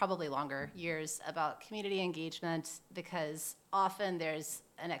 probably longer years about community engagement, because often there's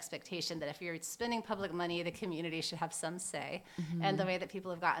an expectation that if you're spending public money, the community should have some say. And the way that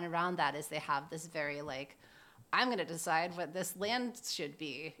people have gotten around that is they have this very like, I'm going to decide what this land should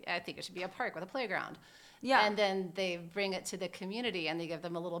be. I think it should be a park with a playground. Yeah. And then they bring it to the community and they give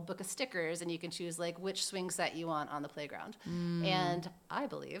them a little book of stickers, and you can choose like which swing set you want on the playground. And I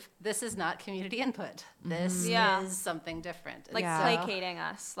believe this is not community input. This Yeah. is something different. Like Yeah. placating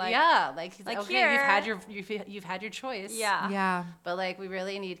us. Like, like like okay, here. you've had your choice. Yeah. Yeah. But like we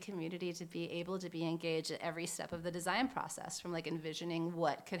really need community to be able to be engaged at every step of the design process, from like envisioning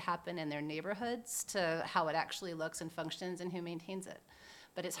what could happen in their neighborhoods to how it actually looks and functions and who maintains it.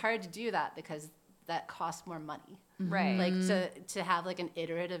 But it's hard to do that because that costs more money. Right. Like to have like an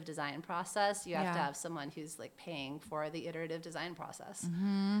iterative design process, you have to have someone who's like paying for the iterative design process.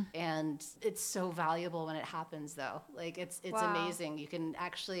 And it's so valuable when it happens though. Like it's Wow. amazing. You can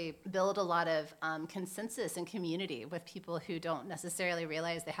actually build a lot of consensus and community with people who don't necessarily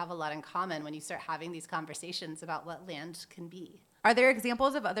realize they have a lot in common when you start having these conversations about what land can be. Are there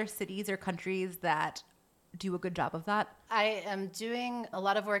examples of other cities or countries that do a good job of that? I am doing a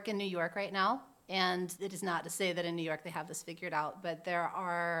lot of work in New York right now. And it is not to say that in New York they have this figured out, but there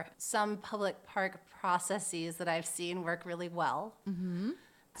are some public park processes that I've seen work really well.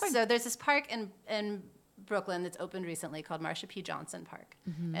 So there's this park in Brooklyn that's opened recently called Marsha P. Johnson Park.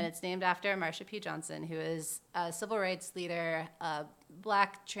 And it's named after Marsha P. Johnson, who is a civil rights leader, a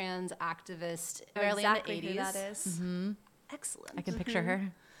black trans activist, early exactly in the 80s. who that is. Excellent. I can picture her.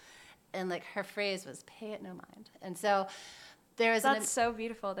 And like her phrase was, pay it no mind. And so there's That's so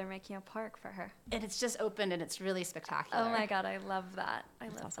beautiful. They're making a park for her. and it's just opened and it's really spectacular. Oh my God, I love that. I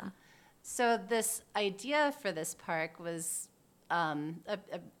love that. So this idea for this park was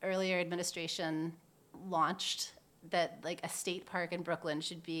a earlier administration launched that like a state park in Brooklyn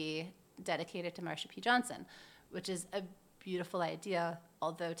should be dedicated to Marsha P. Johnson, which is a beautiful idea,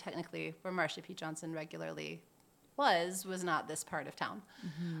 although technically where Marsha P. Johnson regularly was not this part of town.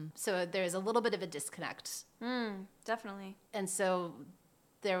 So there's a little bit of a disconnect. Definitely. And so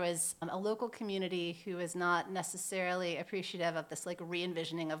there was a local community who was not necessarily appreciative of this like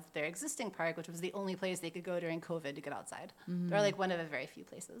re-envisioning of their existing park, which was the only place they could go during COVID to get outside, or like one of the very few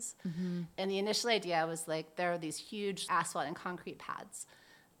places. And the initial idea was like there are these huge asphalt and concrete pads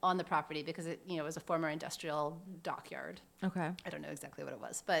on the property because it was a former industrial dockyard. Okay. I don't know exactly what it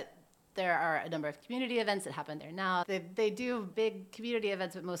was, but there are a number of community events that happen there now. They do big community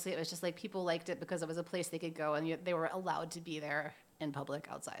events, but mostly it was just like people liked it because it was a place they could go and they were allowed to be there in public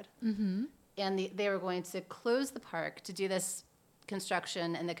outside. And they were going to close the park to do this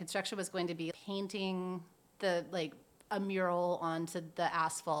construction, and the construction was going to be painting a mural onto the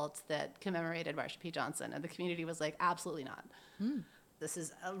asphalt that commemorated Marsha P. Johnson. And the community was like, absolutely not. This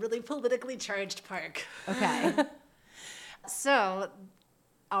is a really politically charged park. Okay. So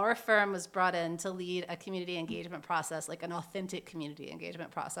our firm was brought in to lead a community engagement process, like an authentic community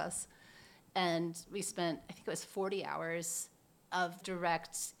engagement process. And we spent, I think it was 40 hours of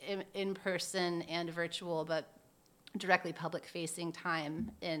direct in-person and virtual, but directly public-facing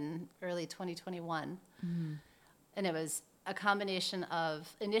time in early 2021. And it was a combination of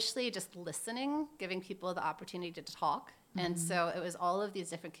initially just listening, giving people the opportunity to talk. And so it was all of these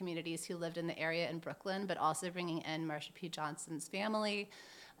different communities who lived in the area in Brooklyn, but also bringing in Marsha P. Johnson's family,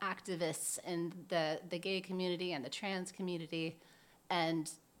 activists in the gay community and the trans community, and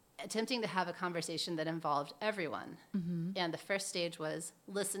attempting to have a conversation that involved everyone. And the first stage was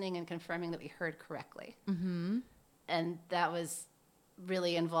listening and confirming that we heard correctly. And that was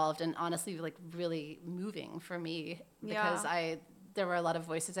really involved and honestly like really moving for me because there were a lot of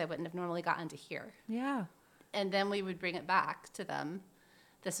voices I wouldn't have normally gotten to hear. Yeah. And then we would bring it back to them.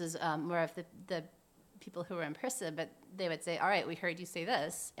 This is more of the people who were in person, but they would say, all right, we heard you say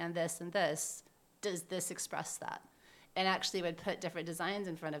this and this and this. Does this express that? And actually would put different designs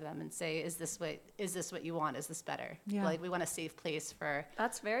in front of them and say, is this what you want? Is this better? Yeah. Like, we want a safe place for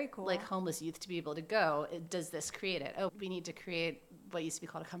That's very cool. like homeless youth to be able to go. Does this create it? Oh, we need to create what used to be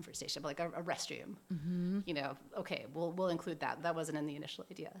called a comfort station, but like a restroom. Okay, we'll include that. That wasn't in the initial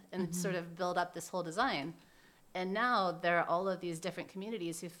idea. And sort of build up this whole design. And now there are all of these different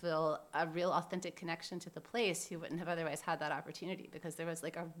communities who feel a real authentic connection to the place who wouldn't have otherwise had that opportunity because there was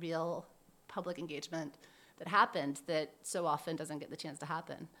like a real public engagement that happened that so often doesn't get the chance to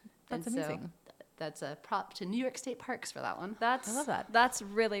happen. That's and amazing. So that's a prop to New York State Parks for that one. I love that. That's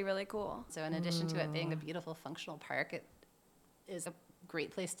really, really cool. So in addition to it being a beautiful functional park, it is a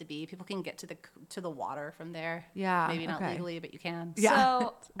great place to be. People can get to the water from there. Yeah, Maybe not okay. legally, but you can. Yeah.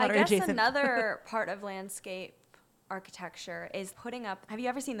 So I Water guess adjacent. another part of landscape architecture is putting up, have you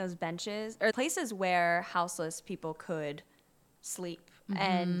ever seen those benches or places where houseless people could sleep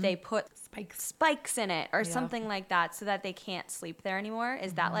and they put spikes in it or something like that so that they can't sleep there anymore?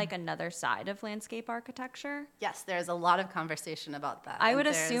 Is that like another side of landscape architecture? Yes, there's a lot of conversation about that. I would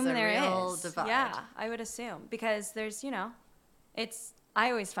There's assume a there real is. divide. Yeah, I would assume because there's, I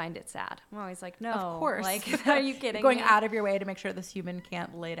always find it sad. I'm always like, no, Of course. like, are you kidding Going me? out of your way to make sure this human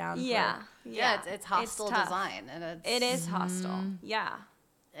can't lay down. for- Yeah, Yeah, it's hostile tough. design, and It is hostile. Yeah.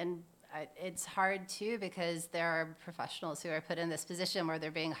 and it's hard too because there are professionals who are put in this position where they're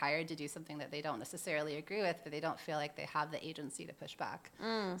being hired to do something that they don't necessarily agree with, but they don't feel like they have the agency to push back.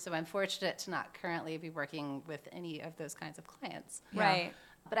 So I'm fortunate to not currently be working with any of those kinds of clients. Yeah. Right.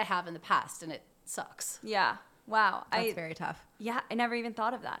 But I have in the past, and it sucks. Yeah. Wow. That's very tough. Yeah, I never even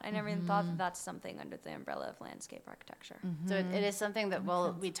thought of that. I never even thought that that's something under the umbrella of landscape architecture. So it is something that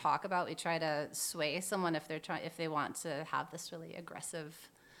we talk about. We try to sway someone if they want to have this really aggressive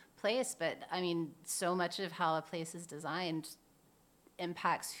place. But I mean, so much of how a place is designed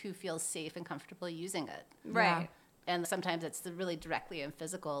impacts who feels safe and comfortable using it. Right. And sometimes it's really directly and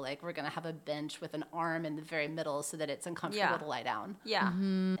physical. Like we're going to have a bench with an arm in the very middle so that it's uncomfortable Yeah. to lie down. Yeah.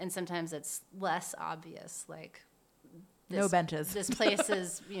 And sometimes it's less obvious, like No benches. This place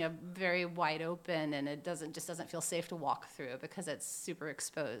is, very wide open, and it just doesn't feel safe to walk through because it's super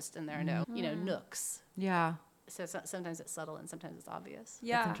exposed, and there are no, nooks. Yeah. So sometimes it's subtle, and sometimes it's obvious.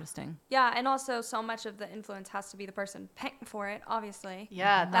 Yeah. That's interesting. Yeah, and also so much of the influence has to be the person paying for it, obviously.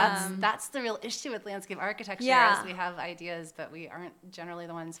 Yeah, that's the real issue with landscape architecture. Yeah. Is we have ideas, but we aren't generally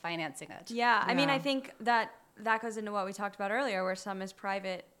the ones financing it. Yeah, I mean, Yeah. I think that goes into what we talked about earlier, where some is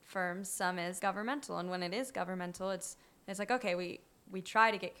private firms, some is governmental, and when it is governmental, it's like, okay, we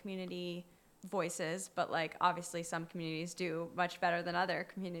try to get community voices, but like obviously some communities do much better than other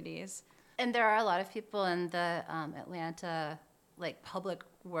communities. And there are a lot of people in the Atlanta like public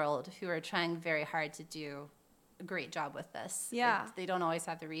world who are trying very hard to do a great job with this. Yeah. They don't always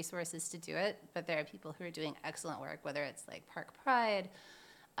have the resources to do it, but there are people who are doing excellent work, whether it's like Park Pride,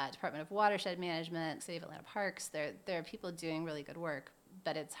 Department of Watershed Management, City of Atlanta Parks. There are people doing really good work,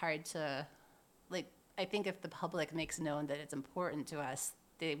 but it's hard to, like, I think if the public makes known that it's important to us,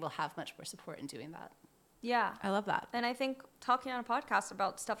 they will have much more support in doing that. Yeah. I love that. And I think talking on a podcast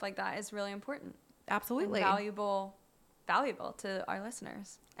about stuff like that is really important. Absolutely. And valuable to our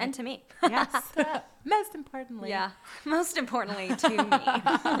listeners and to me. Yes. Most importantly. Yeah. Most importantly to me.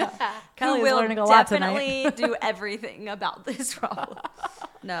 Kelly's who will learning a lot definitely tonight. do everything about this problem.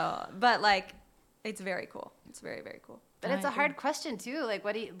 No, but like it's very cool. It's very, very cool. But it's a hard question too. Like,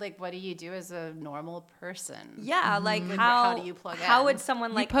 what do you do as a normal person? Yeah, like how do you plug in? How would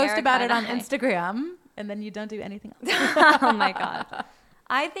someone like you post Erica about it on and I- Instagram and then you don't do anything else? Oh my god.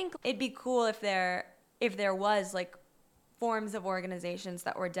 I think it'd be cool if there was like forms of organizations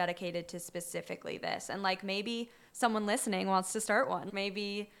that were dedicated to specifically this, and like maybe someone listening wants to start one.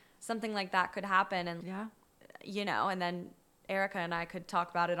 Maybe something like that could happen, and and then Erica and I could talk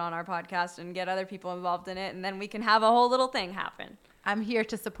about it on our podcast and get other people involved in it, and then we can have a whole little thing happen. I'm here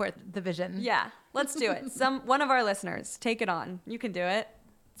to support the vision. Yeah, let's do it. One of our listeners, take it on. You can do it.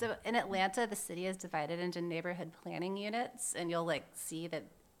 So in Atlanta, the city is divided into neighborhood planning units, and you'll like see that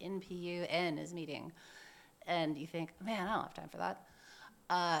NPUN is meeting, and you think, man, I don't have time for that.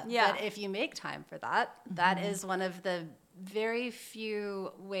 But if you make time for that, that is one of the very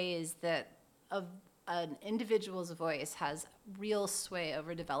few ways that an individual's voice has real sway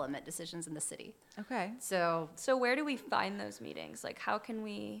over development decisions in the city. Okay. So where do we find those meetings? Like, how can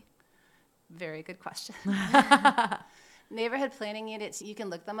we? Very good question. Neighborhood planning units, you can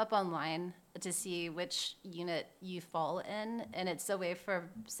look them up online to see which unit you fall in, and it's a way for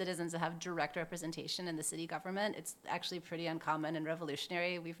citizens to have direct representation in the city government. It's actually pretty uncommon and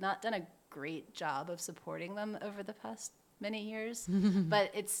revolutionary. We've not done a great job of supporting them over the past many years,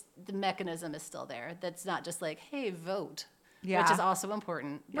 but the mechanism is still there. That's not just like, hey, vote, which is also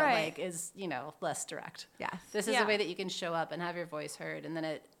important, but like is, less direct. Yes. This is a way that you can show up and have your voice heard, and then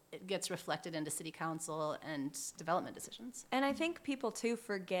it gets reflected into city council and development decisions. And I think people too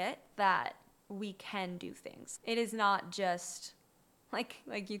forget that we can do things. It is not just like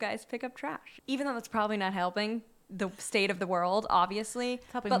you guys pick up trash, even though it's probably not helping the state of the world, obviously.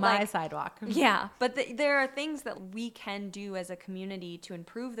 It's helping my sidewalk. Yeah, but there are things that we can do as a community to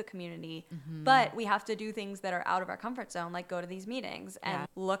improve the community, but we have to do things that are out of our comfort zone, like go to these meetings and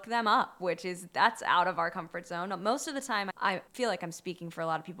look them up, that's out of our comfort zone. Most of the time, I feel like I'm speaking for a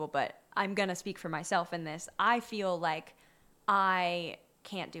lot of people, but I'm going to speak for myself in this. I feel like I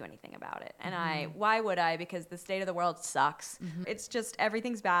can't do anything about it. And why would I? Because the state of the world sucks. It's just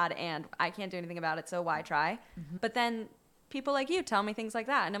everything's bad and I can't do anything about it, so why try? But then people like you tell me things like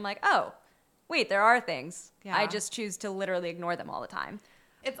that and I'm like, oh, wait, there are things. Yeah. I just choose to literally ignore them all the time.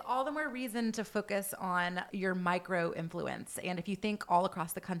 It's all the more reason to focus on your micro influence. And if you think all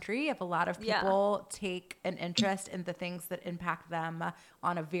across the country, if a lot of people take an interest in the things that impact them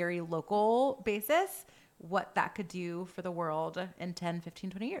on a very local basis, what that could do for the world in 10,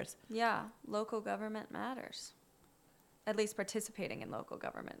 15, 20 years. Yeah, local government matters. At least participating in local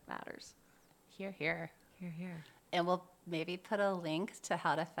government matters. Hear, hear. Hear, hear. And we'll maybe put a link to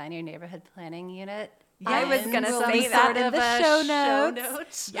how to find your neighborhood planning unit. I was going to say that that in the show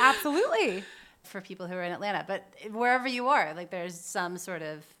notes. Yeah, absolutely. For people who are in Atlanta. But wherever you are, like there's some sort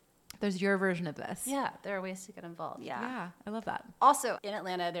of... There's your version of this. Yeah, there are ways to get involved. Yeah, I love that. Also, in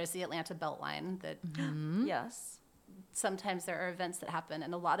Atlanta, there's the Atlanta Beltline that Yes. sometimes there are events that happen,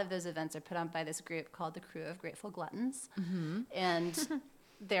 and a lot of those events are put on by this group called the Crew of Grateful Gluttons. And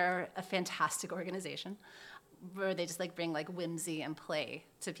they're a fantastic organization where they just like bring like whimsy and play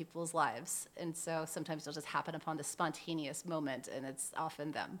to people's lives. And so sometimes it'll just happen upon this spontaneous moment, and it's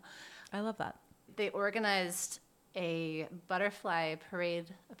often them. I love that. They organized a butterfly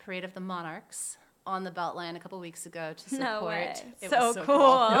parade, a parade of the monarchs on the Beltline a couple weeks ago to support. No way. It So was so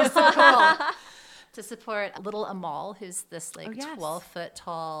cool. It was so cool. To support little Amal, who's this like 12-foot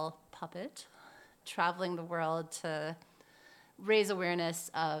tall puppet traveling the world to raise awareness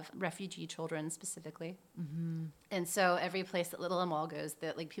of refugee children specifically. And so every place that little Amal goes,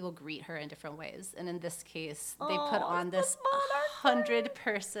 that like people greet her in different ways. And in this case, they put on this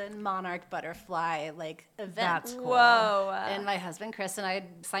 100-person monarch butterfly like event. That's cool. Whoa. And my husband Chris and I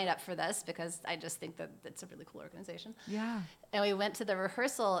signed up for this because I just think that it's a really cool organization. Yeah. And we went to the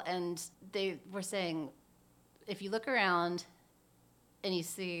rehearsal, and they were saying, if you look around, and you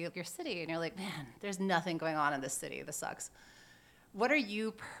see your city and you're like, man, there's nothing going on in this city. This sucks. What are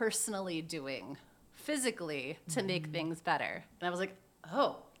you personally doing physically to make things better? And I was like,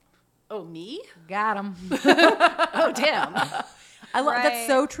 oh, me? Got him. Oh, damn. That's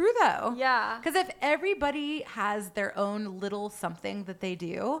so true, though. Yeah. Because if everybody has their own little something that they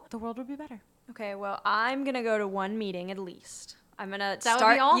do, the world would be better. Okay, well, I'm going to go to one meeting at least. I'm going to That start.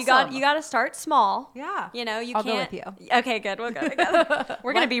 would be awesome. You got to start small. Yeah. You know, you I'll can't. go with you. Okay, good. We'll go together.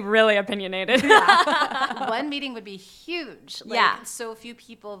 We're going to be really opinionated. One meeting would be huge. Like, Yeah. so few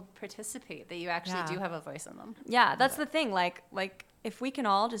people participate that you actually do have a voice in them. Yeah, that's the thing. Like if we can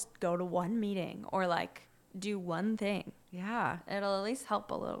all just go to one meeting or like do one thing, Yeah. it'll at least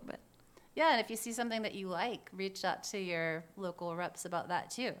help a little bit. Yeah, and if you see something that you like, reach out to your local reps about that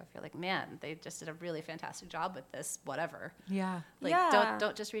too. If you're like, man, they just did a really fantastic job with this, whatever. Yeah. Like, Yeah.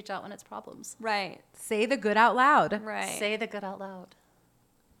 don't just reach out when it's problems. Right. Say the good out loud. Right. Say the good out loud.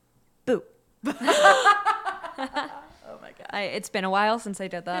 boo. Oh my God. It's been a while since I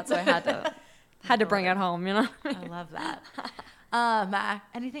did that, so I had to bring it home, you know? I love that.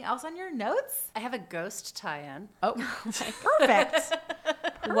 Anything else on your notes? I have a ghost tie-in. Oh, perfect.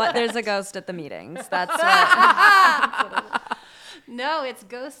 What? There's a ghost at the meetings. That's No, it's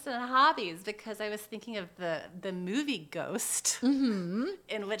ghosts and hobbies because I was thinking of the movie Ghost, in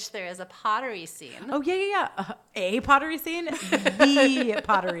which there is a pottery scene. Oh, yeah. A pottery scene? The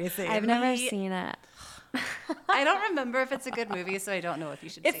pottery scene. I've never seen it. I don't remember if it's a good movie, so I don't know if you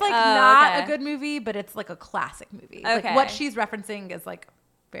should It's see like it. not okay. a good movie, but it's like a classic movie. Okay. Like what she's referencing is like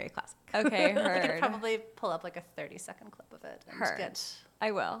very classic. Okay, I could heard. probably pull up like a 30-second clip of it and Heard. get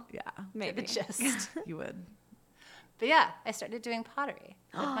I will. Yeah. the Maybe. gist. You would. But yeah, I started doing pottery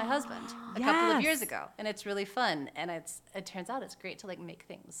with my husband a couple of years Yes. ago, and it's really fun. And it turns out it's great to like make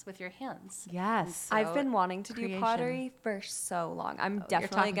things with your hands. Yes. So I've been wanting to creation. do pottery for so long. I'm you're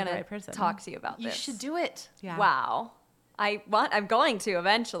definitely talking to the gonna right person. talk to you about You this. should do it. Yeah. Wow. I'm going to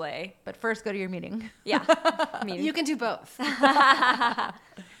eventually. But first, go to your meeting. Yeah. Meeting. You can do both.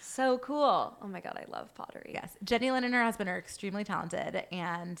 So cool. Oh my God, I love pottery. Yes. Jenny Lynn and her husband are extremely talented.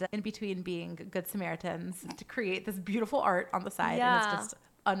 And in between being good Samaritans to create this beautiful art on the side. Yeah. And it's just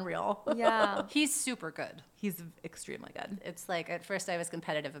unreal. Yeah. He's super good. He's extremely good. It's like at first I was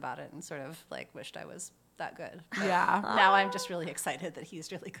competitive about it and sort of like wished I was that good. Yeah. Now I'm just really excited that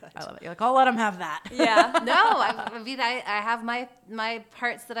he's really good. I love it. You're like, I'll let him have that. Yeah. No, I mean I have my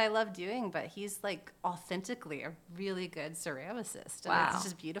parts that I love doing, but he's like authentically a really good ceramicist, and Wow. it's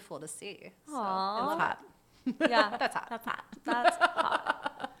just beautiful to see. So, Aw. It's hot. Yeah. that's hot. That's hot. That's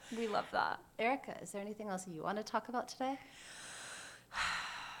hot. We love that. Erica, is there anything else you want to talk about today?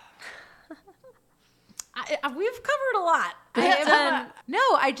 We've covered a lot. She's great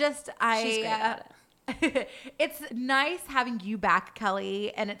at it. It's nice having you back,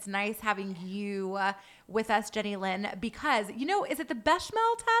 Kelly, and it's nice having you with us, Jenny Lynn, because, is it the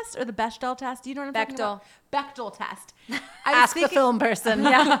Bechdel test or the Bechdel test? Do you know what I'm talking about? Bechdel test. Ask the film person.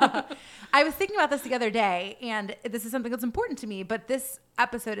 Yeah. I was thinking about this the other day, and this is something that's important to me, but this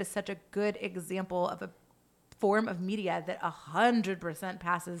episode is such a good example of a form of media that 100%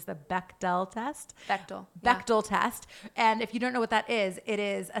 passes the Bechdel test. Bechdel test. And if you don't know what that is, it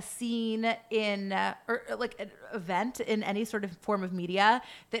is a scene in, or like an event in any sort of form of media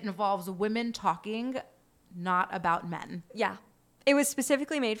that involves women talking, not about men. Yeah. It was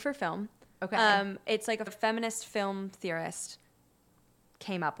specifically made for film. Okay. It's like a feminist film theorist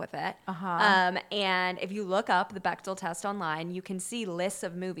came up with it. Uh-huh. And if you look up the Bechdel test online, you can see lists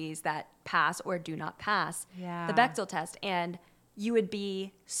of movies that pass or do not pass the Bechdel test. And you would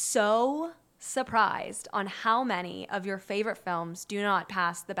be so surprised on how many of your favorite films do not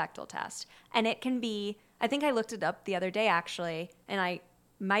pass the Bechdel test. And it can be, I think I looked it up the other day actually, and I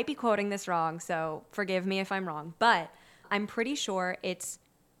might be quoting this wrong, so forgive me if I'm wrong, but I'm pretty sure it's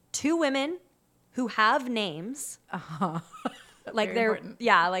two women who have names. Like Very they're important.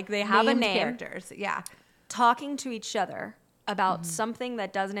 like they have Named a name, characters. Yeah. talking to each other about something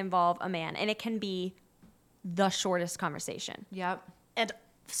that doesn't involve a man, and it can be the shortest conversation. Yep. And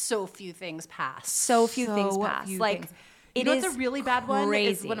so few things pass. So few things So pass. few Like things. it what's is a really bad one? Is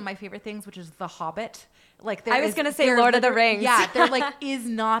crazy. one of my favorite things, which is The Hobbit. Like I was gonna say there Lord of the literally- Rings. Yeah, there like is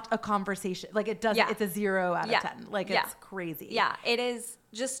not a conversation. Like it doesn't. Yeah. It's a 0 out of Yeah. 10. Like Yeah. it's crazy. Yeah, it is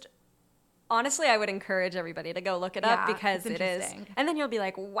just Honestly, I would encourage everybody to go look it up because it is. And then you'll be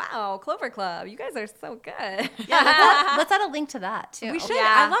like, wow, Clover Club, you guys are so good. Yeah, let's add a link to that too. We should.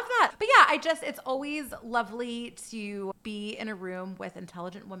 Yeah. I love that. But yeah, it's always lovely to be in a room with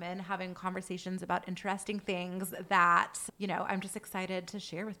intelligent women having conversations about interesting things that, I'm just excited to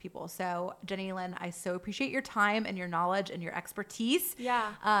share with people. So Jenny Lynn, I so appreciate your time and your knowledge and your expertise.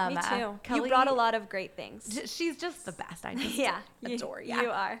 Yeah, me too. Kelly, you brought a lot of great things. She's just the best. I just adore. You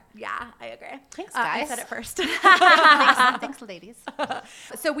are. Yeah, I agree. Thanks, guys. I said it first. Thanks, ladies.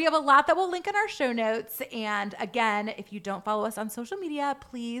 So we have a lot that we'll link in our show notes. And again, if you don't follow us on social media,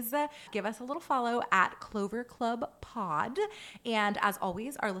 please give us a little follow at Clover Club Pod. And as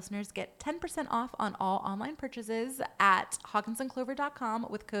always, our listeners get 10% off on all online purchases at HawkinsonClover.com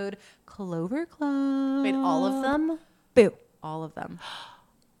with code Clover Club. Wait, all of them? Boo. All of them.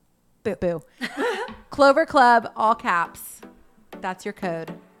 Boo. Boo. Clover Club, all caps. That's your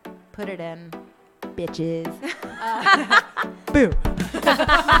code. Put it in, bitches. Boo.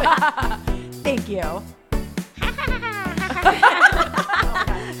 Thank you.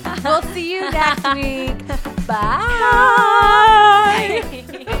 We'll see you next week. Bye.